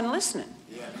knew she wasn't listening.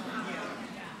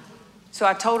 So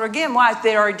I told her again why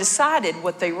they already decided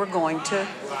what they were going to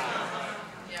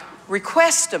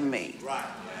request of me.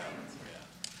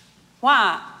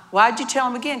 Why? Why'd you tell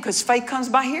them again? Because faith comes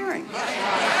by hearing.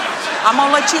 I'm going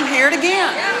to let you hear it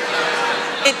again.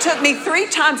 It took me 3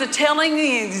 times of telling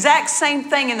the exact same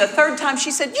thing. And the third time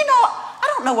she said,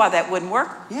 I don't know why that wouldn't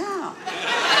work. Yeah.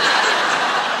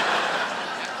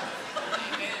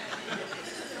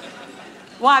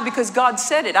 Why? Because God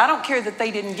said it. I don't care that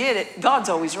they didn't get it. God's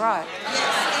always right.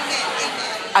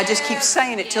 I just keep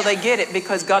saying it till they get it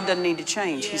because God doesn't need to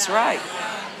change. He's right.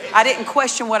 I didn't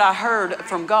question what I heard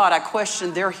from God. I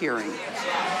questioned their hearing. Yeah.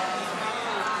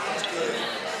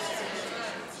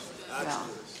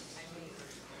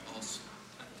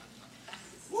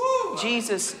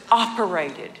 Jesus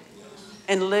operated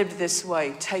and lived this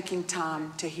way, taking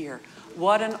time to hear.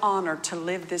 What an honor to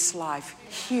live this life,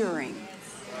 hearing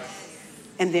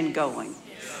and then going.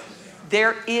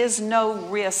 There is no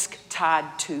risk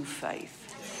tied to faith.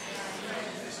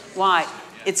 Why?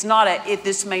 It's not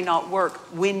this may not work.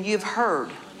 When you've heard,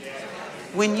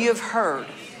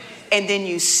 and then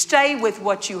you stay with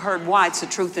what you heard. Why? It's the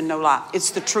truth and no lie. It's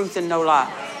the truth and no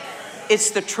lie. It's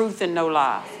the truth and no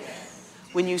lie.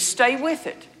 When you stay with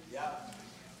it,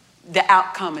 the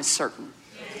outcome is certain.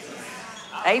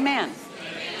 Amen.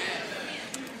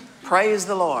 Praise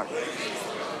the Lord.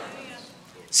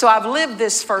 So I've lived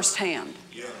this firsthand.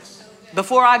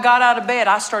 Before I got out of bed,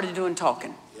 I started doing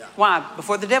talking. Why?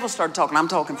 Before the devil started talking, I'm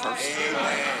talking first.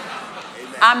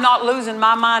 I'm not losing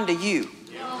my mind to you.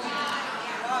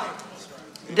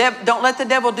 Don't let the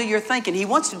devil do your thinking. He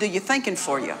wants to do your thinking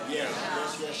for you.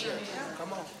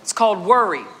 It's called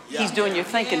worry. He's doing your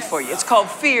thinking for you. It's called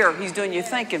fear. He's doing your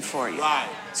thinking for you.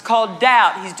 It's called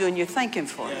doubt. He's doing your thinking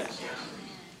for you.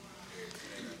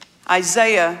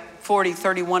 Isaiah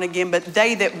 40:31 again. But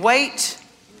they that wait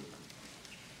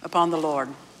upon the Lord,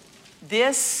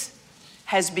 this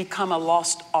has become a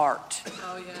lost art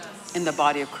in the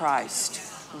body of Christ.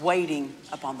 Waiting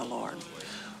upon the Lord.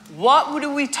 What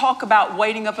do we talk about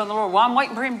waiting upon the Lord? Well, I'm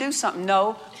waiting for him to do something.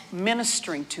 No,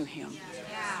 ministering to him.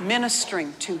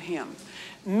 Ministering to him.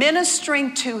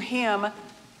 Ministering to him,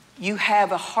 you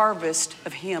have a harvest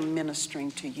of him ministering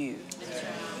to you.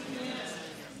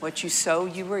 What you sow,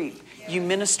 you reap. You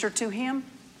minister to him,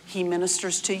 he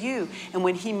ministers to you. And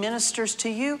when he ministers to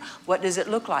you, what does it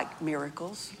look like?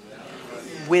 Miracles,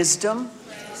 wisdom,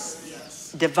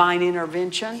 divine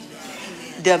intervention,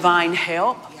 divine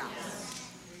help.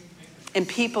 And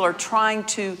people are trying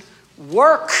to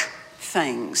work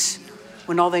things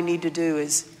when all they need to do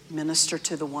is minister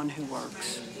to the one who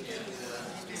works.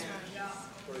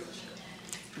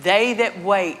 They that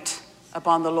wait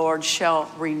upon the Lord shall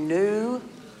renew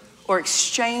or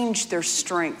exchange their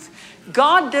strength.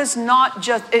 God does not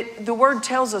just, the word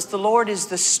tells us the Lord is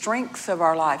the strength of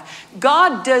our life.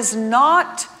 God does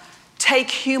not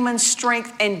take human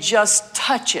strength and just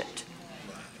touch it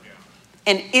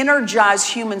and energize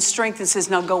human strength and says,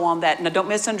 now go on that. Now don't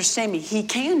misunderstand me. He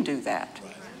can do that.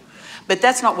 But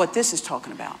that's not what this is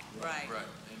talking about. Right.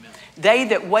 They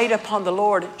that wait upon the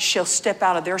Lord shall step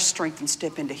out of their strength and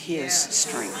step into His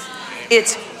strength.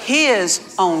 It's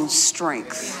His own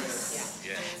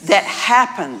strength that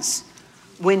happens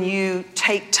when you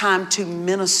take time to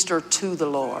minister to the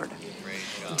Lord.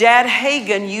 Dad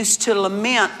Hagin used to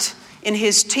lament in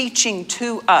his teaching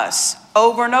to us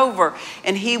over and over,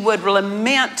 and he would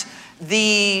lament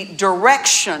the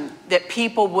direction that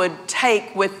people would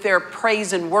take with their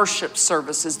praise and worship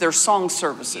services, their song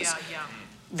services.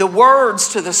 The words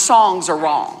to the songs are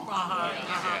wrong.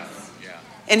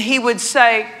 And he would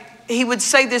say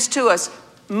this to us,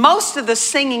 most of the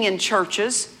singing in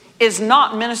churches is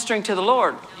not ministering to the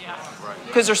Lord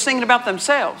because they're singing about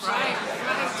themselves.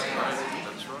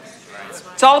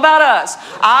 It's all about us.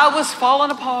 I was falling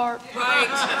apart.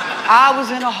 I was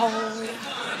in a hole.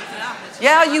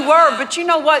 Yeah, you were, but you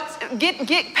know what?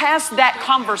 Get past that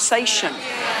conversation.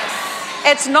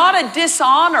 It's not a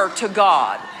dishonor to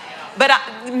God, but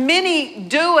many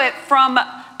do it from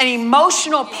an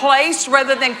emotional place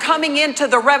rather than coming into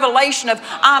the revelation of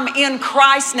I'm in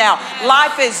Christ now.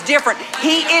 Life is different.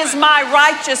 He is my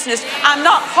righteousness. I'm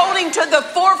not holding to the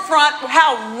forefront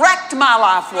how wrecked my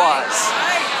life was.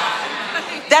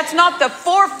 That's not the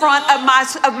forefront of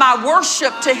my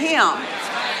worship to Him.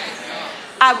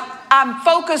 I'm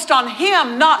focused on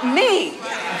Him, not me.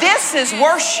 This is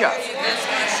worship.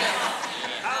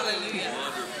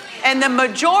 And the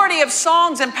majority of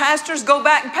songs, and pastors go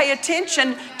back and pay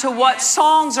attention to what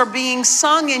songs are being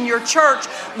sung in your church.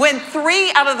 When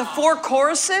 3 out of the 4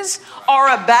 choruses are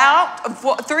about,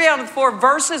 3 out of the 4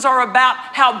 verses are about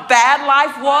how bad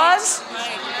life was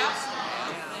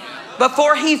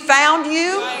before He found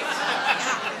you,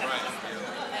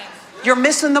 you're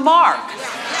missing the mark.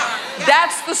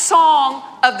 That's the song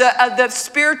of the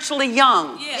spiritually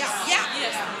young.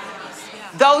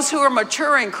 Those who are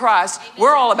mature in Christ,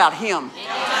 we're all about Him.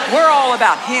 We're all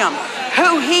about Him.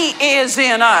 Who He is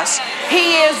in us.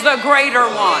 He is the greater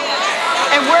one.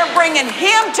 And we're bringing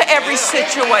Him to every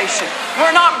situation.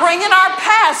 We're not bringing our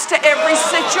past to every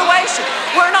situation.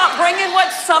 We're not bringing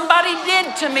what somebody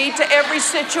did to me to every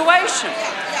situation.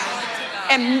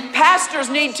 And pastors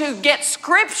need to get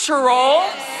scriptural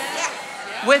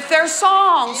with their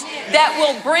songs that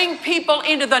will bring people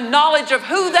into the knowledge of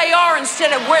who they are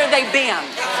instead of where they've been.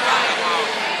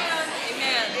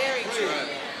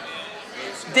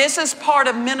 This is part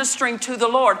of ministering to the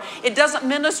Lord. It doesn't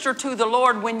minister to the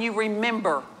Lord when you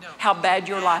remember how bad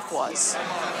your life was.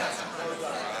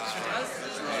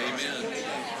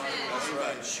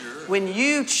 When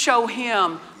you show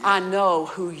Him, I know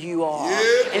who you are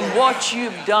and what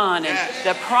you've done and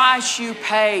the price you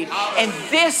paid. And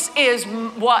this is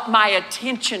what my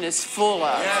attention is full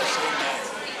of.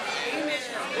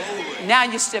 Now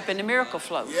you step into miracle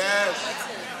flow.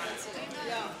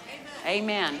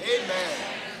 Amen.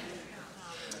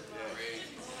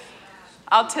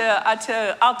 I'll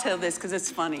tell this because it's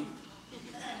funny.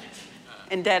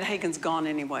 And Dad Hagin's gone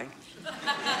anyway.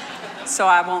 So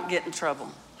I won't get in trouble.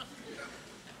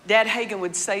 Dad Hagin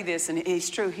would say this, and he's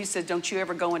true. He said, don't you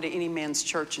ever go into any man's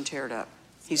church and tear it up.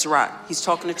 He's right. He's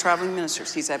talking to traveling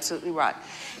ministers. He's absolutely right.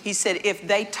 He said, if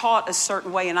they taught a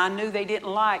certain way and I knew they didn't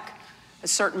like a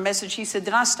certain message, he said,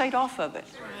 then I stayed off of it.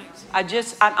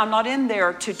 I'm not in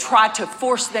there to try to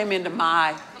force them into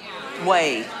my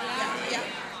way.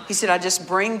 He said, I just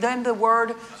bring them the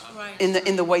word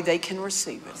in the way they can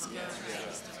receive it.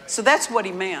 So that's what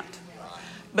he meant.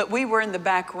 But we were in the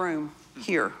back room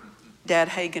here. Dad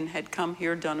Hagin had come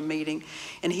here, done a meeting,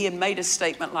 and he had made a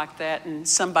statement like that, and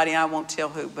somebody, I won't tell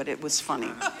who, but it was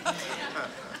funny.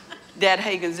 Dad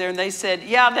Hagin's there, and they said,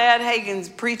 yeah, Dad Hagin's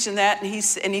preaching that,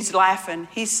 and he's laughing.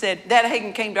 He said, Dad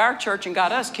Hagin came to our church and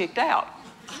got us kicked out.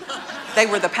 They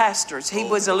were the pastors. He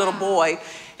was a little boy,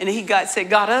 and he got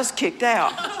us kicked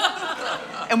out.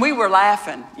 And we were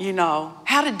laughing, you know.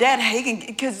 How did Dad Hagin,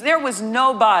 because there was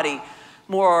nobody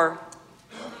more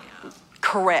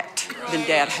correct than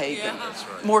Dad Hagin,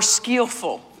 more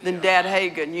skillful than Dad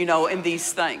Hagin, you know, in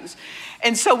these things.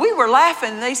 And so we were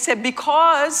laughing, and they said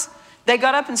because they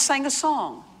got up and sang a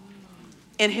song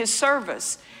in his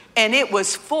service. And it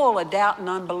was full of doubt and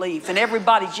unbelief. And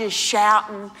everybody just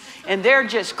shouting. And they're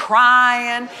just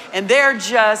crying. And they're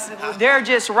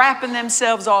just wrapping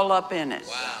themselves all up in it.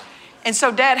 Wow. And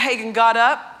so Dad Hagin got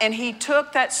up and he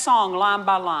took that song line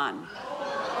by line.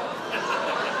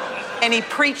 And he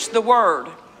preached the word.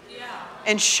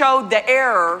 And showed the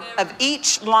error of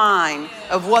each line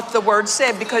of what the word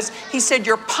said. Because he said,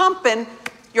 you're pumping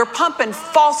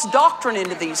false doctrine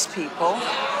into these people.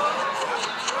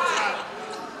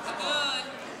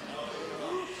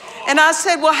 And I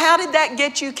said, well, how did that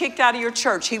get you kicked out of your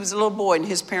church? He was a little boy and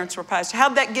his parents were pastors. How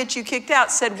did that get you kicked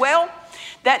out? Said, well,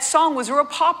 that song was real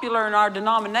popular in our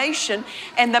denomination.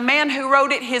 And the man who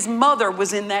wrote it, his mother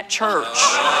was in that church.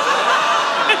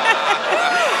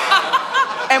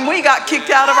 And we got kicked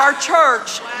out of our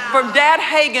church from Dad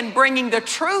Hagin bringing the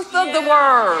truth of the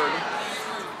word.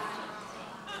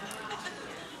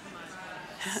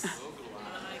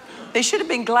 They should have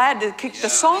been glad to kick the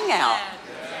song out.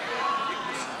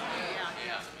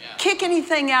 Kick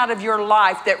anything out of your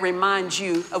life that reminds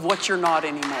you of what you're not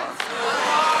anymore.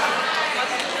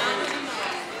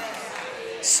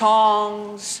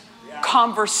 Songs,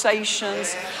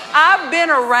 conversations. I've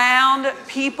been around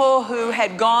people who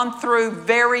had gone through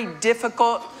very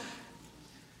difficult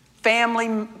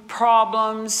family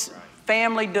problems,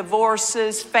 family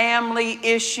divorces, family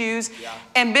issues,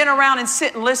 and been around and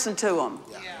sit and listen to them.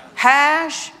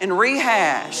 Hash and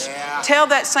rehash. Tell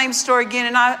that same story again.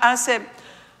 And I said,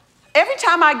 every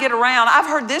time I get around, I've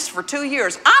heard this for 2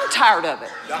 years. I'm tired of it.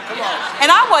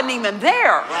 And I wasn't even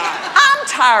there. I'm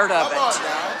tired of it.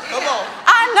 Come on.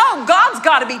 I know God's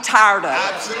got to be tired of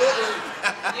it. Absolutely.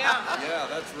 Yeah,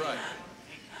 that's right.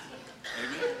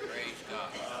 Amen. Praise God.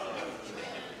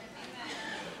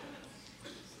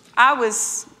 I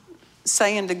was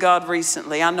saying to God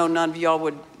recently, I know none of y'all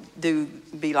would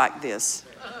be like this.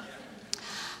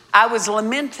 I was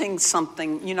lamenting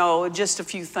something, just a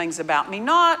few things about me.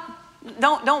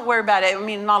 Don't worry about it. I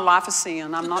mean, not a life of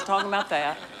sin. I'm not talking about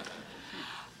that.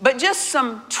 But just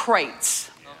some traits.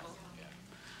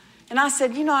 And I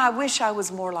said, I wish I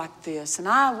was more like this. And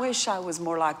I wish I was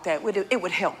more like that. It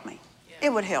would help me.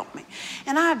 It would help me.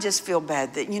 And I just feel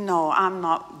bad that, I'm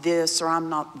not this or I'm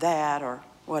not that or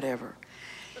whatever.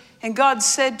 And God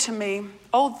said to me,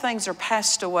 old things are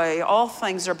passed away. All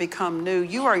things are become new.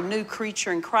 You are a new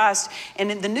creature in Christ. And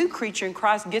the new creature in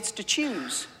Christ gets to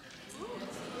choose.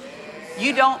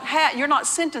 You're not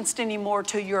sentenced anymore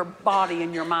to your body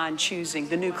and your mind choosing.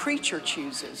 The new creature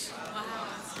chooses.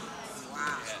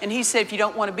 And he said, if you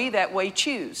don't want to be that way,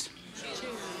 choose.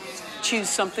 Choose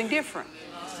something different.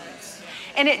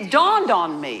 And it dawned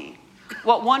on me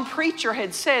what one preacher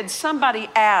had said. Somebody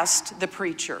asked the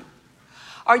preacher,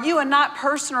 are you a night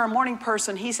person or a morning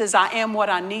person? He says, I am what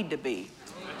I need to be.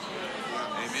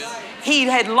 Amen. He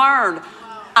had learned,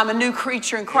 I'm a new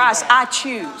creature in Christ. I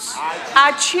choose.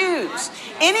 I choose.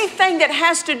 Anything that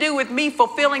has to do with me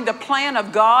fulfilling the plan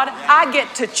of God, I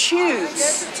get to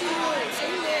choose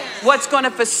what's going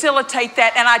to facilitate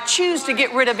that. And I choose to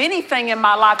get rid of anything in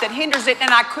my life that hinders it.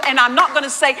 And I'm not going to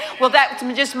say, well, that's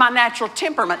just my natural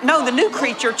temperament. No, the new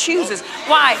creature chooses.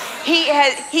 Why?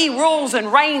 He rules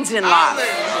and reigns in life.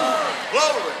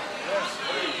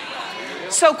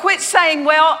 So quit saying,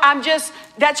 well,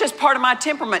 that's just part of my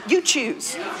temperament. You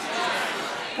choose.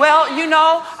 Well,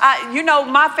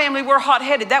 my family, we're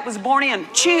hot-headed. That was born in.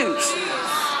 Choose.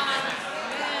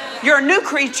 You're a new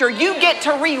creature. You get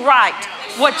to rewrite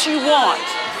what you want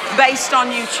based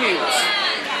on you choose.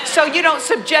 So you don't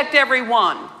subject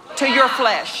everyone to your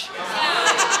flesh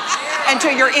and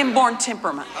to your inborn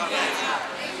temperament.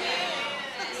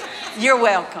 You're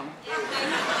welcome.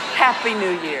 Happy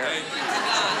New Year.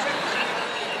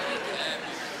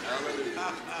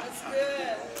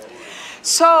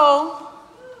 So,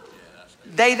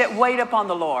 they that wait upon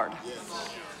the Lord,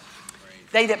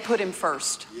 they that put him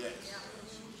first,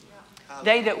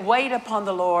 they that wait upon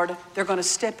the Lord, they're going to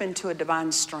step into a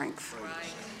divine strength.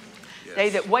 They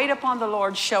that wait upon the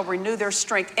Lord shall renew their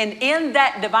strength. And in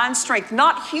that divine strength,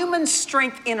 not human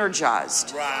strength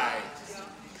energized.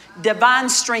 Divine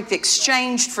strength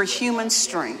exchanged for human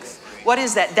strength. What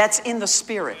is that? That's in the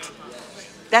Spirit.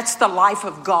 That's the life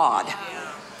of God.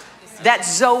 That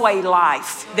Zoe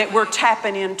life that we're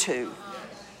tapping into.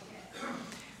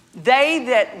 They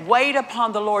that wait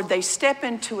upon the Lord, they step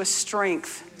into a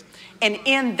strength. And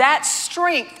in that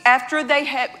strength,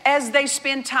 as they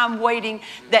spend time waiting,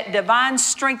 that divine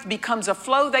strength becomes a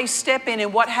flow they step in,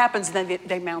 and what happens? Then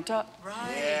they mount up.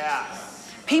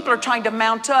 People are trying to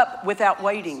mount up without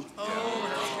waiting.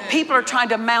 People are trying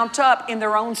to mount up in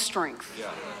their own strength.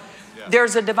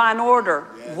 There's a divine order,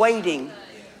 waiting,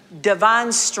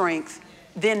 divine strength,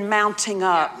 then mounting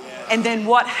up. And then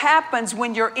what happens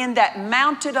when you're in that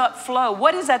mounted up flow?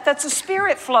 What is that? That's a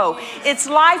spirit flow. It's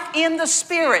life in the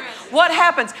spirit. What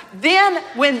happens? Then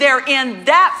when they're in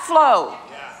that flow,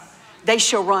 they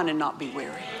shall run and not be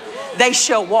weary. They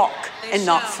shall walk and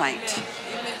not faint.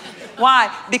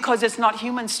 Why? Because it's not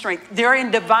human strength. They're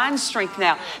in divine strength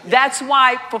now. That's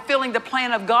why fulfilling the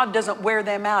plan of God doesn't wear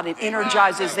them out. It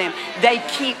energizes them. They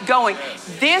keep going.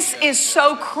 This is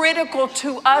so critical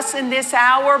to us in this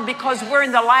hour because we're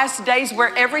in the last days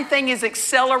where everything is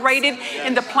accelerated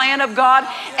in the plan of God,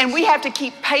 and we have to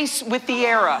keep pace with the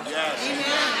era.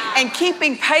 And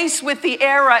keeping pace with the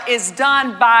era is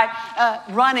done by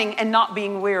running and not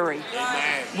being weary,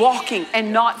 walking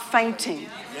and not fainting.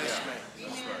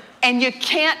 And you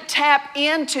can't tap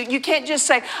into, you can't just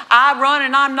say, I run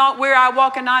and I'm not weary, I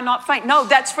walk and I'm not faint. No,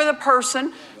 that's for the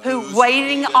person who's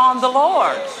waiting on the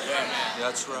Lord.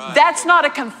 That's right. That's not a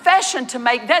confession to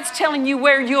make. That's telling you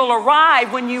where you'll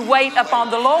arrive when you wait upon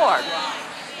the Lord.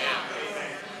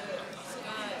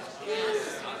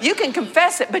 You can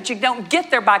confess it, but you don't get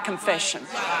there by confession.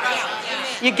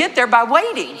 You get there by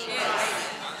waiting.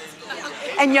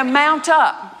 And you mount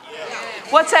up.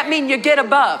 What's that mean? You get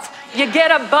above. You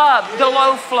get above the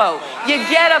low flow. You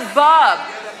get above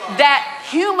that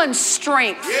human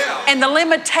strength and the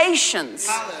limitations.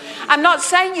 I'm not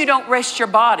saying you don't rest your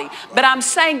body, but I'm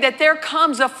saying that there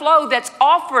comes a flow that's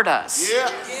offered us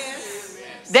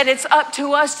that it's up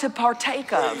to us to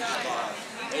partake of.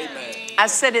 I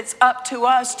said it's up to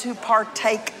us to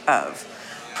partake of.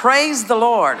 Praise the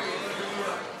Lord.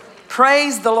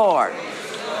 Praise the Lord.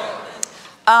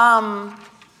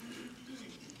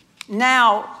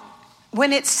 Now,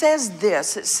 when it says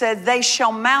this, it said, they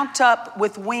shall mount up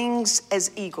with wings as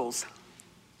eagles.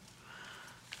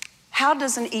 How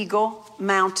does an eagle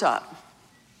mount up?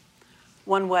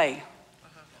 One way.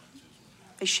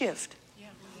 They shift.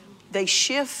 They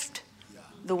shift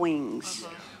the wings.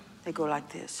 They go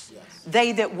like this.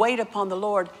 They that wait upon the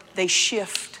Lord, they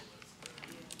shift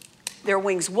their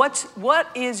wings. What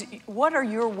are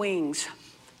your wings?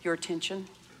 Your attention?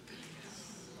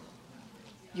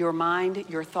 Your mind,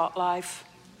 your thought life.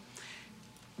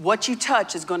 What you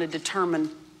touch is going to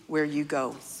determine where you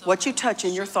go. What you touch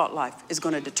in your thought life is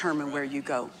going to determine where you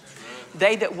go.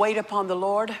 They that wait upon the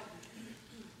Lord,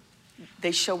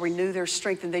 they shall renew their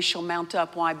strength and they shall mount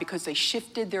up. Why? Because they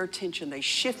shifted their attention. They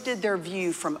shifted their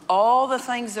view from all the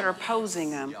things that are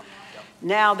opposing them.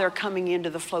 Now they're coming into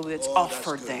the flow that's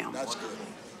offered them. That's good.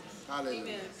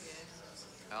 Hallelujah.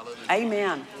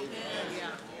 Amen.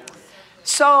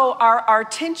 So our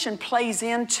attention plays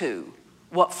into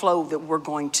what flow that we're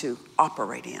going to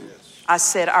operate in. I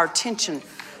said our attention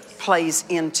plays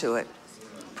into it.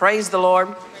 Praise the Lord.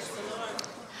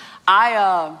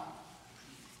 I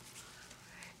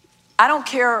don't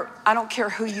care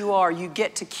who you are. You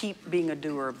get to keep being a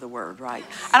doer of the word, right?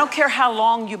 I don't care how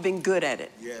long you've been good at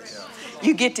it. Yes.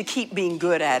 You get to keep being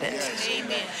good at it. Yes.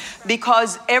 Amen.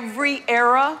 Because every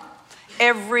era,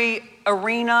 every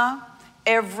arena,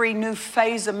 every new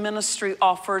phase of ministry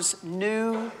offers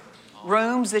new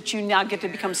rooms that you now get to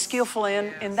become skillful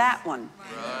in that one.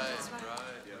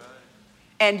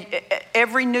 And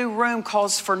every new room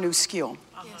calls for new skill,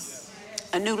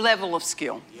 a new level of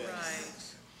skill.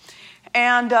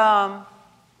 And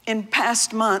in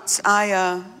past months,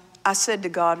 I said to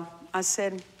God, I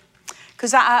said,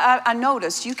 because I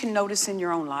noticed, you can notice in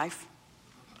your own life,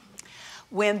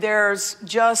 when there's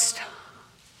just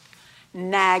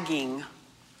nagging,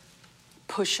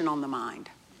 pushing on the mind.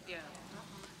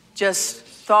 Just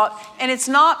thought, and it's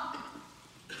not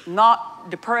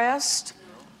depressed,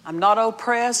 I'm not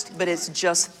oppressed, but it's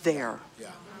just there.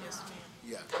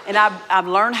 And I've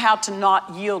learned how to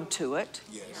not yield to it.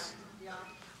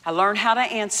 I learned how to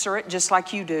answer it just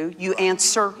like you do. You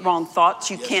answer wrong thoughts.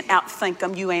 You can't outthink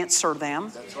them. You answer them.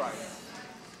 That's right.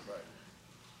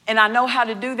 And I know how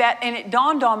to do that. And it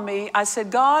dawned on me, I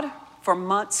said, God, for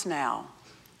months now,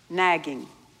 nagging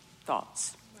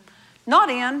thoughts. Not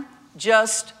in,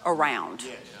 just around.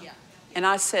 And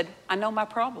I said, I know my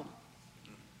problem.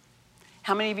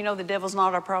 How many of you know the devil's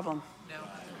not our problem? No.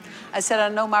 I said, I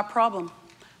know my problem.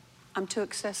 I'm too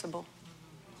accessible.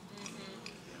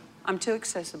 I'm too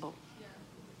accessible.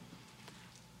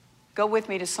 Go with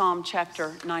me to Psalm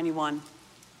chapter 91.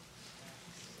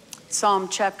 Psalm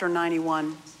chapter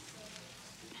 91.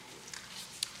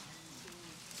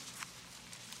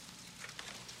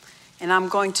 And I'm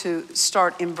going to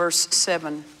start in verse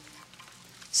 7.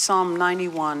 Psalm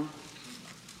 91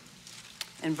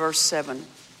 and verse 7.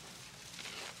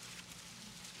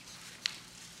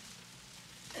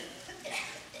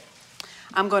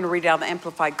 I'm going to read out the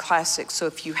Amplified Classic, so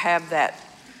if you have that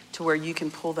to to where you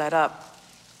can pull that up,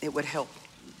 it would help.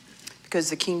 Because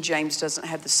the King James doesn't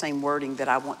have the same wording that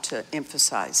I want to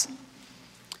emphasize.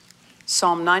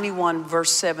 Psalm 91,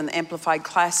 verse 7, the Amplified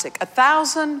Classic.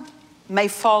 1,000 may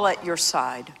fall at your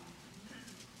side,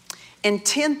 and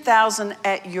 10,000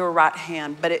 at your right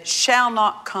hand, but it shall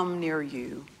not come near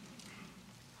you.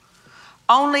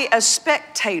 Only a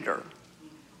spectator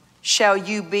shall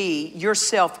you be,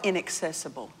 yourself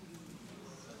inaccessible,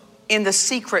 in the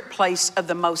secret place of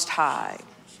the Most High,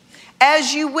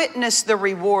 as you witness the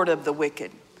reward of the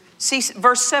wicked. See,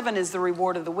 verse 7 is the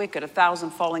reward of the wicked. 1,000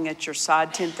 falling at your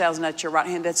side, 10,000 at your right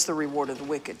hand. That's the reward of the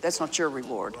wicked. That's not your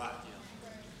reward.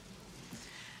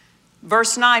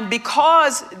 Verse 9,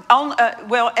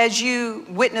 as you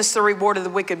witness the reward of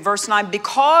the wicked. Verse 9,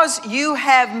 because you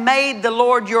have made the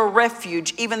Lord your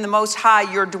refuge, even the Most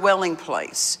High your dwelling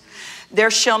place. There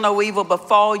shall no evil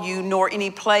befall you, nor any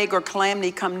plague or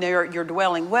calamity come near your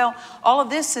dwelling. Well, all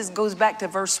of this goes back to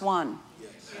verse 1.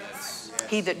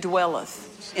 He that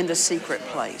dwelleth in the secret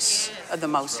place of the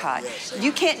Most High.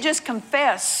 You can't just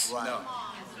confess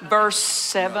verse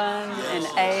 7 and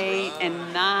 8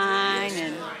 and 9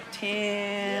 and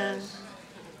 10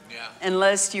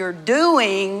 unless you're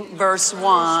doing verse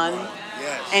 1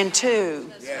 and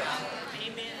 2.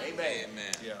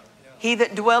 He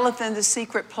that dwelleth in the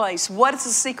secret place. What is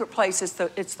the secret place?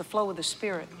 It's the flow of the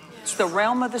Spirit. It's the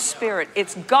realm of the Spirit.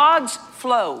 It's God's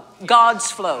flow.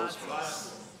 God's flow.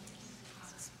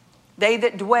 They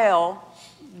that dwell.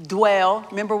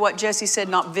 Remember what Jesse said,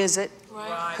 not visit.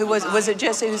 Right. Who was it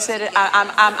Jesse who said it?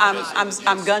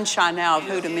 I'm gun shy now of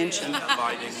who to mention.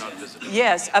 Abiding, not visiting.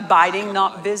 Yes, abiding,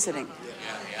 not visiting.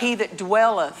 He that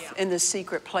dwelleth in the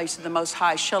secret place of the Most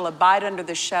High shall abide under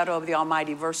the shadow of the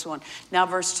Almighty. Verse 1. Now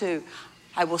verse 2.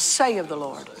 I will say of the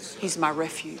Lord, He's my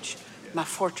refuge, my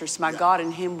fortress, my God,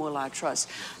 in Him will I trust.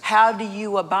 How do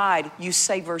you abide? You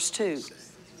say verse 2.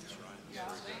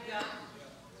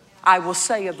 I will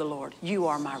say of the Lord, you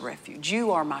are my refuge. You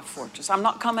are my fortress. I'm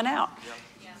not coming out.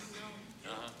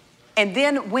 And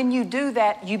then when you do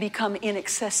that, you become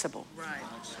inaccessible.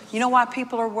 You know why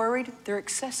people are worried? They're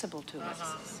accessible to it.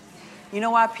 You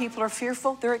know why people are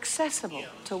fearful? They're accessible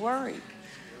to worry.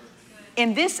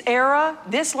 In this era,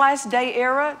 this last day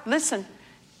era, listen,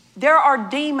 there are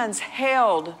demons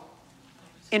held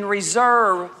in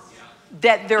reserve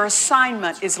that their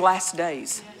assignment is last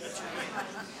days.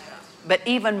 But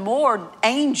even more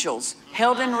angels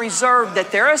held in reserve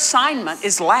that their assignment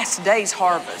is last day's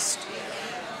harvest.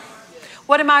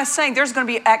 What am I saying? There's going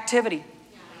to be activity.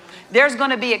 There's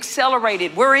going to be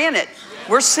accelerated. We're in it.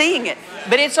 We're seeing it.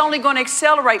 But it's only going to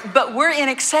accelerate. But we're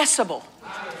inaccessible.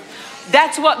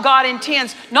 That's what God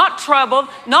intends. Not troubled,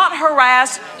 not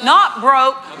harassed, not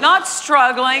broke, not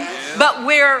struggling, but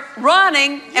we're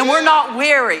running and we're not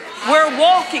weary. We're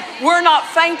walking. We're not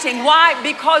fainting. Why?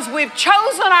 Because we've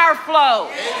chosen our flow.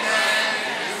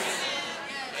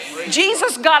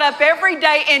 Jesus got up every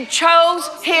day and chose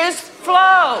His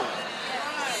flow.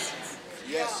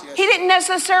 He didn't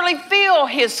necessarily feel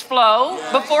His flow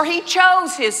before He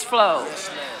chose His flow.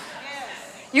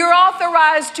 You're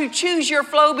authorized to choose your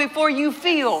flow before you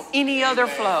feel any other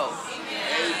flow.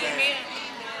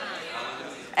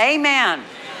 Amen.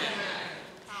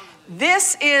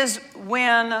 This is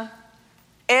when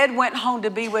Ed went home to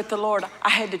be with the Lord. I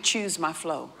had to choose my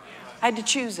flow. I had to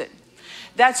choose it.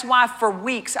 That's why for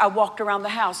weeks I walked around the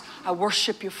house. I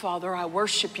worship you, Father. I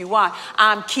worship you. Why?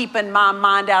 I'm keeping my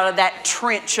mind out of that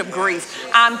trench of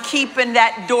grief. I'm keeping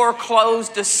that door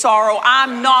closed to sorrow.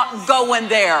 I'm not going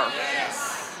there.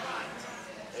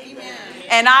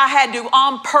 And I had to,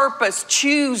 on purpose,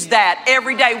 choose that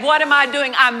every day. What am I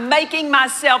doing? I'm making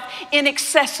myself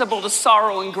inaccessible to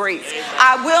sorrow and grief.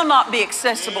 I will not be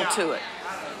accessible to it.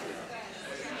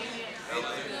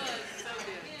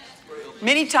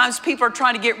 Many times people are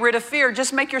trying to get rid of fear.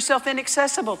 Just make yourself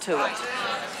inaccessible to it.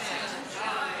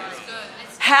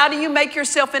 How do you make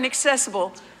yourself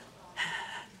inaccessible?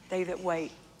 They that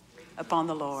wait upon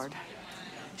the Lord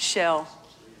shall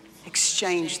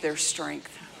exchange their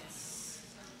strength.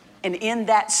 And in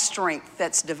that strength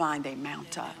that's divine, they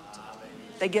mount up.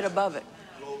 They get above it.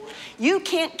 You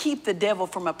can't keep the devil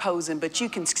from opposing, but you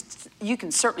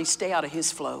can certainly stay out of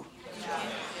his flow.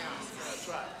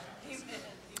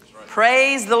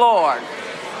 Praise the Lord.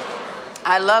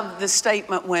 I love this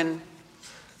statement when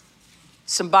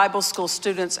some Bible school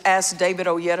students asked David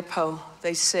Oyedepo.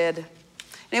 They said, and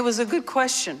it was a good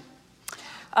question,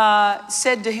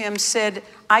 said to him,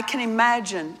 I can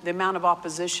imagine the amount of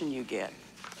opposition you get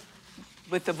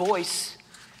with the voice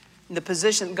and the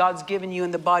position God's given you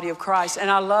in the body of Christ. And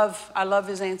I love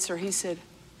his answer. He said,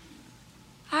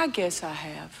 I guess I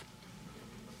have.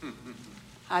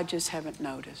 I just haven't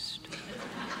noticed.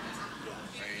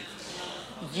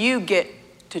 You get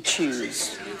to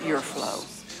choose your flow.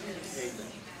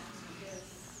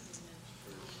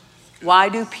 Why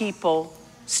do people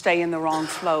stay in the wrong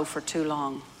flow for too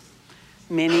long?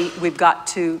 We've got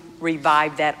to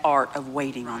revive that art of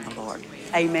waiting on the Lord.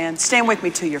 Amen. Stand with me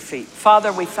to your feet.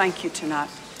 Father, we thank you tonight.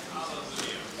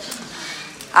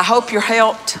 I hope you're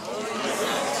helped.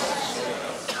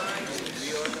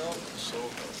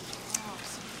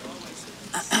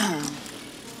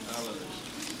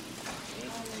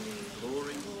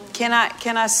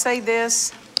 Can I say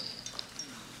this?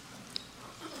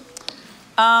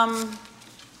 You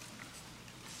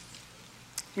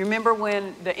remember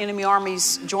when the enemy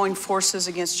armies joined forces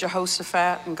against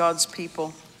Jehoshaphat and God's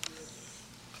people?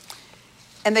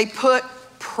 And they put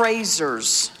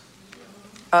praisers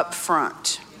up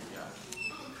front.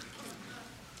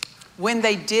 When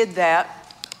they did that,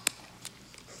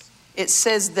 it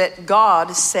says that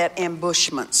God set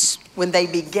ambushments. When they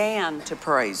began to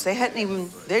praise,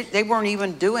 they weren't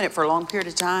even doing it for a long period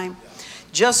of time.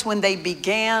 Just when they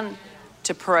began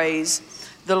to praise,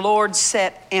 the Lord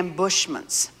set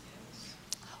ambushments.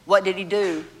 What did he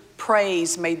do?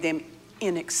 Praise made them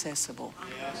inaccessible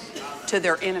to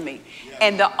their enemy.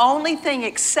 And the only thing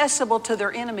accessible to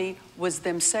their enemy was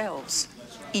themselves,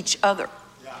 each other.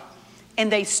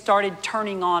 And they started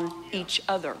turning on each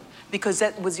other because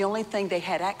that was the only thing they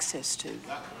had access to.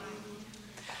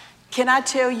 Can I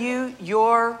tell you,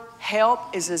 your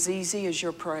help is as easy as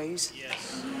your praise?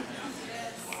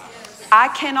 I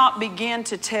cannot begin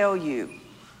to tell you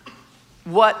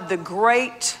what the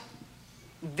great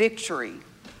victory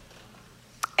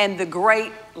and the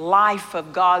great life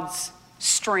of God's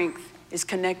strength is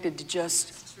connected to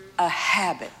just a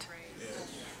habit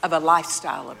of a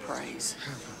lifestyle of praise.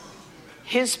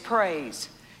 His praise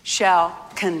shall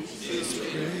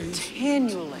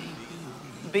continually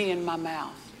be in my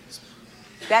mouth.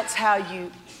 That's how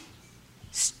you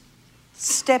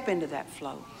step into that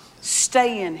flow.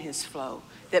 Stay in his flow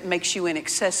that makes you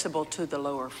inaccessible to the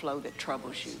lower flow that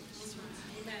troubles you.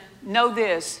 Amen. Know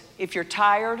this, if you're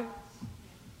tired,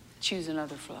 choose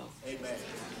another flow. Amen.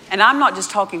 And I'm not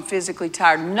just talking physically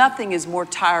tired. Nothing is more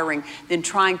tiring than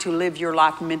trying to live your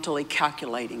life mentally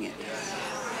calculating it.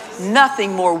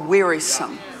 Nothing more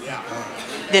wearisome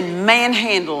than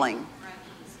manhandling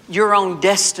your own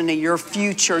destiny, your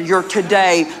future, your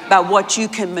today by what you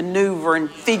can maneuver and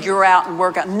figure out and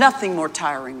work out. Nothing more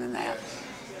tiring than that.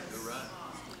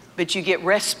 But you get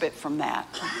respite from that.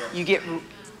 You get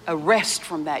a rest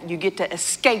from that. You get to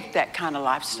escape that kind of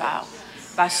lifestyle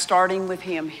by starting with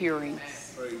him hearing.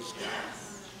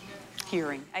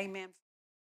 Hearing. Amen.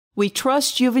 We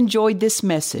trust you've enjoyed this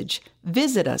message.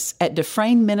 Visit us at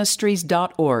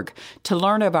DufresneMinistries.org to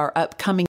learn of our upcoming